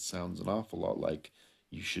blessings sounds an awful lot like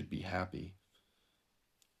you should be happy.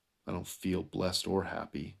 I don't feel blessed or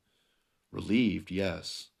happy. Relieved,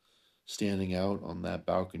 yes. Standing out on that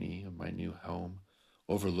balcony of my new home,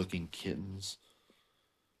 overlooking kittens,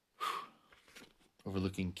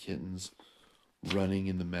 overlooking kittens running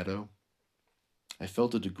in the meadow. I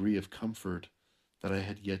felt a degree of comfort that I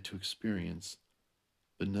had yet to experience,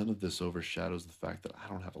 but none of this overshadows the fact that I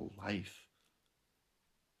don't have a life.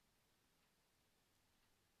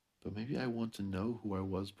 But maybe I want to know who I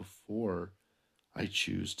was before I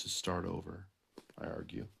choose to start over, I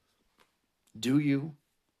argue. Do you?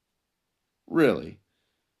 Really?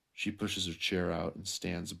 She pushes her chair out and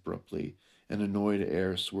stands abruptly, an annoyed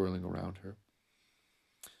air swirling around her.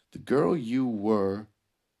 The girl you were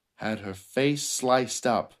had her face sliced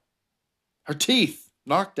up, her teeth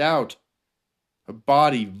knocked out, her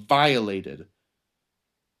body violated.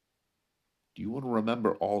 Do you want to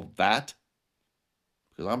remember all that?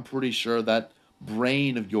 Because I'm pretty sure that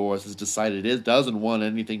brain of yours has decided it doesn't want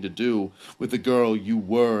anything to do with the girl you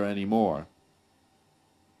were anymore.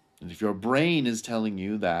 And if your brain is telling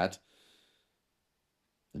you that,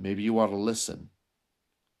 then maybe you ought to listen.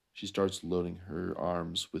 She starts loading her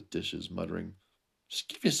arms with dishes, muttering, Just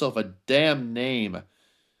give yourself a damn name,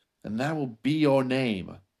 and that will be your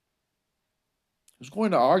name. Who's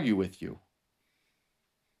going to argue with you?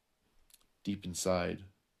 Deep inside,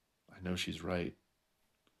 I know she's right.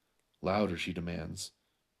 Louder, she demands.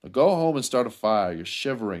 Now go home and start a fire. You're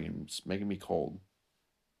shivering and it's making me cold.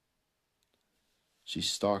 She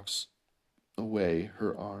stalks away,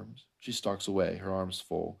 her arms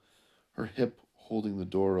full, her hip holding the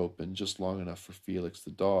door open just long enough for Felix the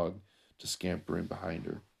dog to scamper in behind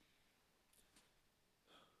her.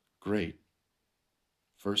 Great.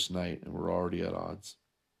 First night and we're already at odds.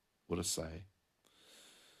 What a sigh.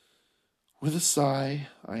 With a sigh,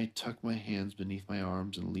 I tuck my hands beneath my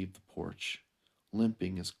arms and leave the porch,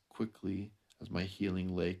 limping as quickly as my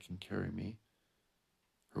healing leg can carry me,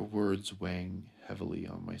 her words weighing heavily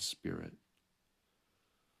on my spirit.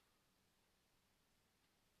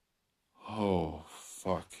 Oh,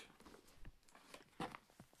 fuck.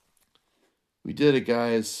 We did it,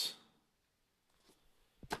 guys.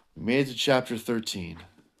 We made it to chapter 13.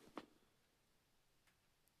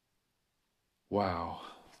 Wow.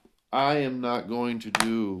 I am not going to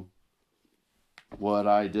do what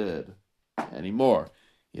I did anymore.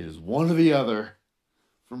 It is one or the other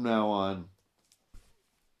from now on.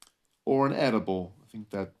 Or an edible. I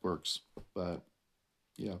think that works. But,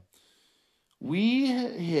 yeah. We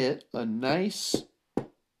hit a nice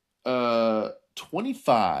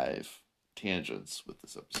 25 tangents with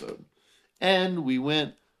this episode. And we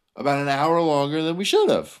went about an hour longer than we should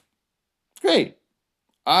have. Great.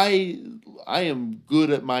 I am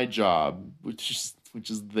good at my job, which is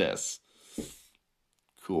this.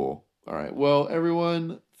 Cool. All right. Well,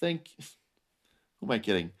 everyone, who am I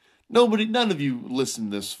kidding? None of you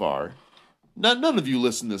listened this far. None of you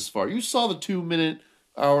listened this far. You saw the 2-minute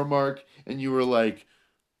hour mark and you were like,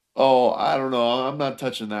 "Oh, I don't know. I'm not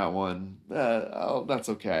touching that one. That's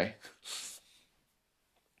okay."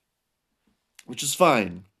 Which is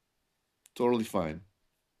fine. Totally fine.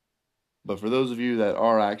 But for those of you that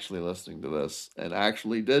are actually listening to this and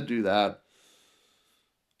actually did do that,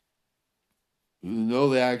 you know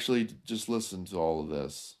they actually just listened to all of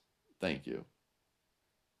this. Thank you.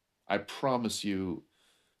 I promise you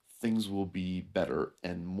things will be better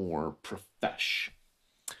and more profesh.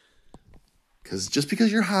 Because just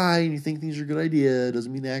because you're high and you think things are a good idea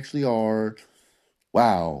doesn't mean they actually are.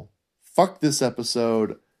 Wow. Fuck this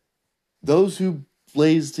episode. Those who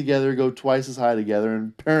blaze together go twice as high together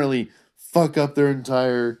and apparently fuck up their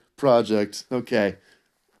entire project. Okay.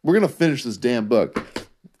 We're going to finish this damn book.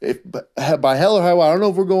 By hell or high water, I don't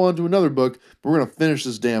know if we're going on to another book, but we're going to finish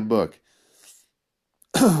this damn book.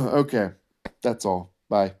 Okay. That's all.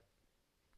 Bye.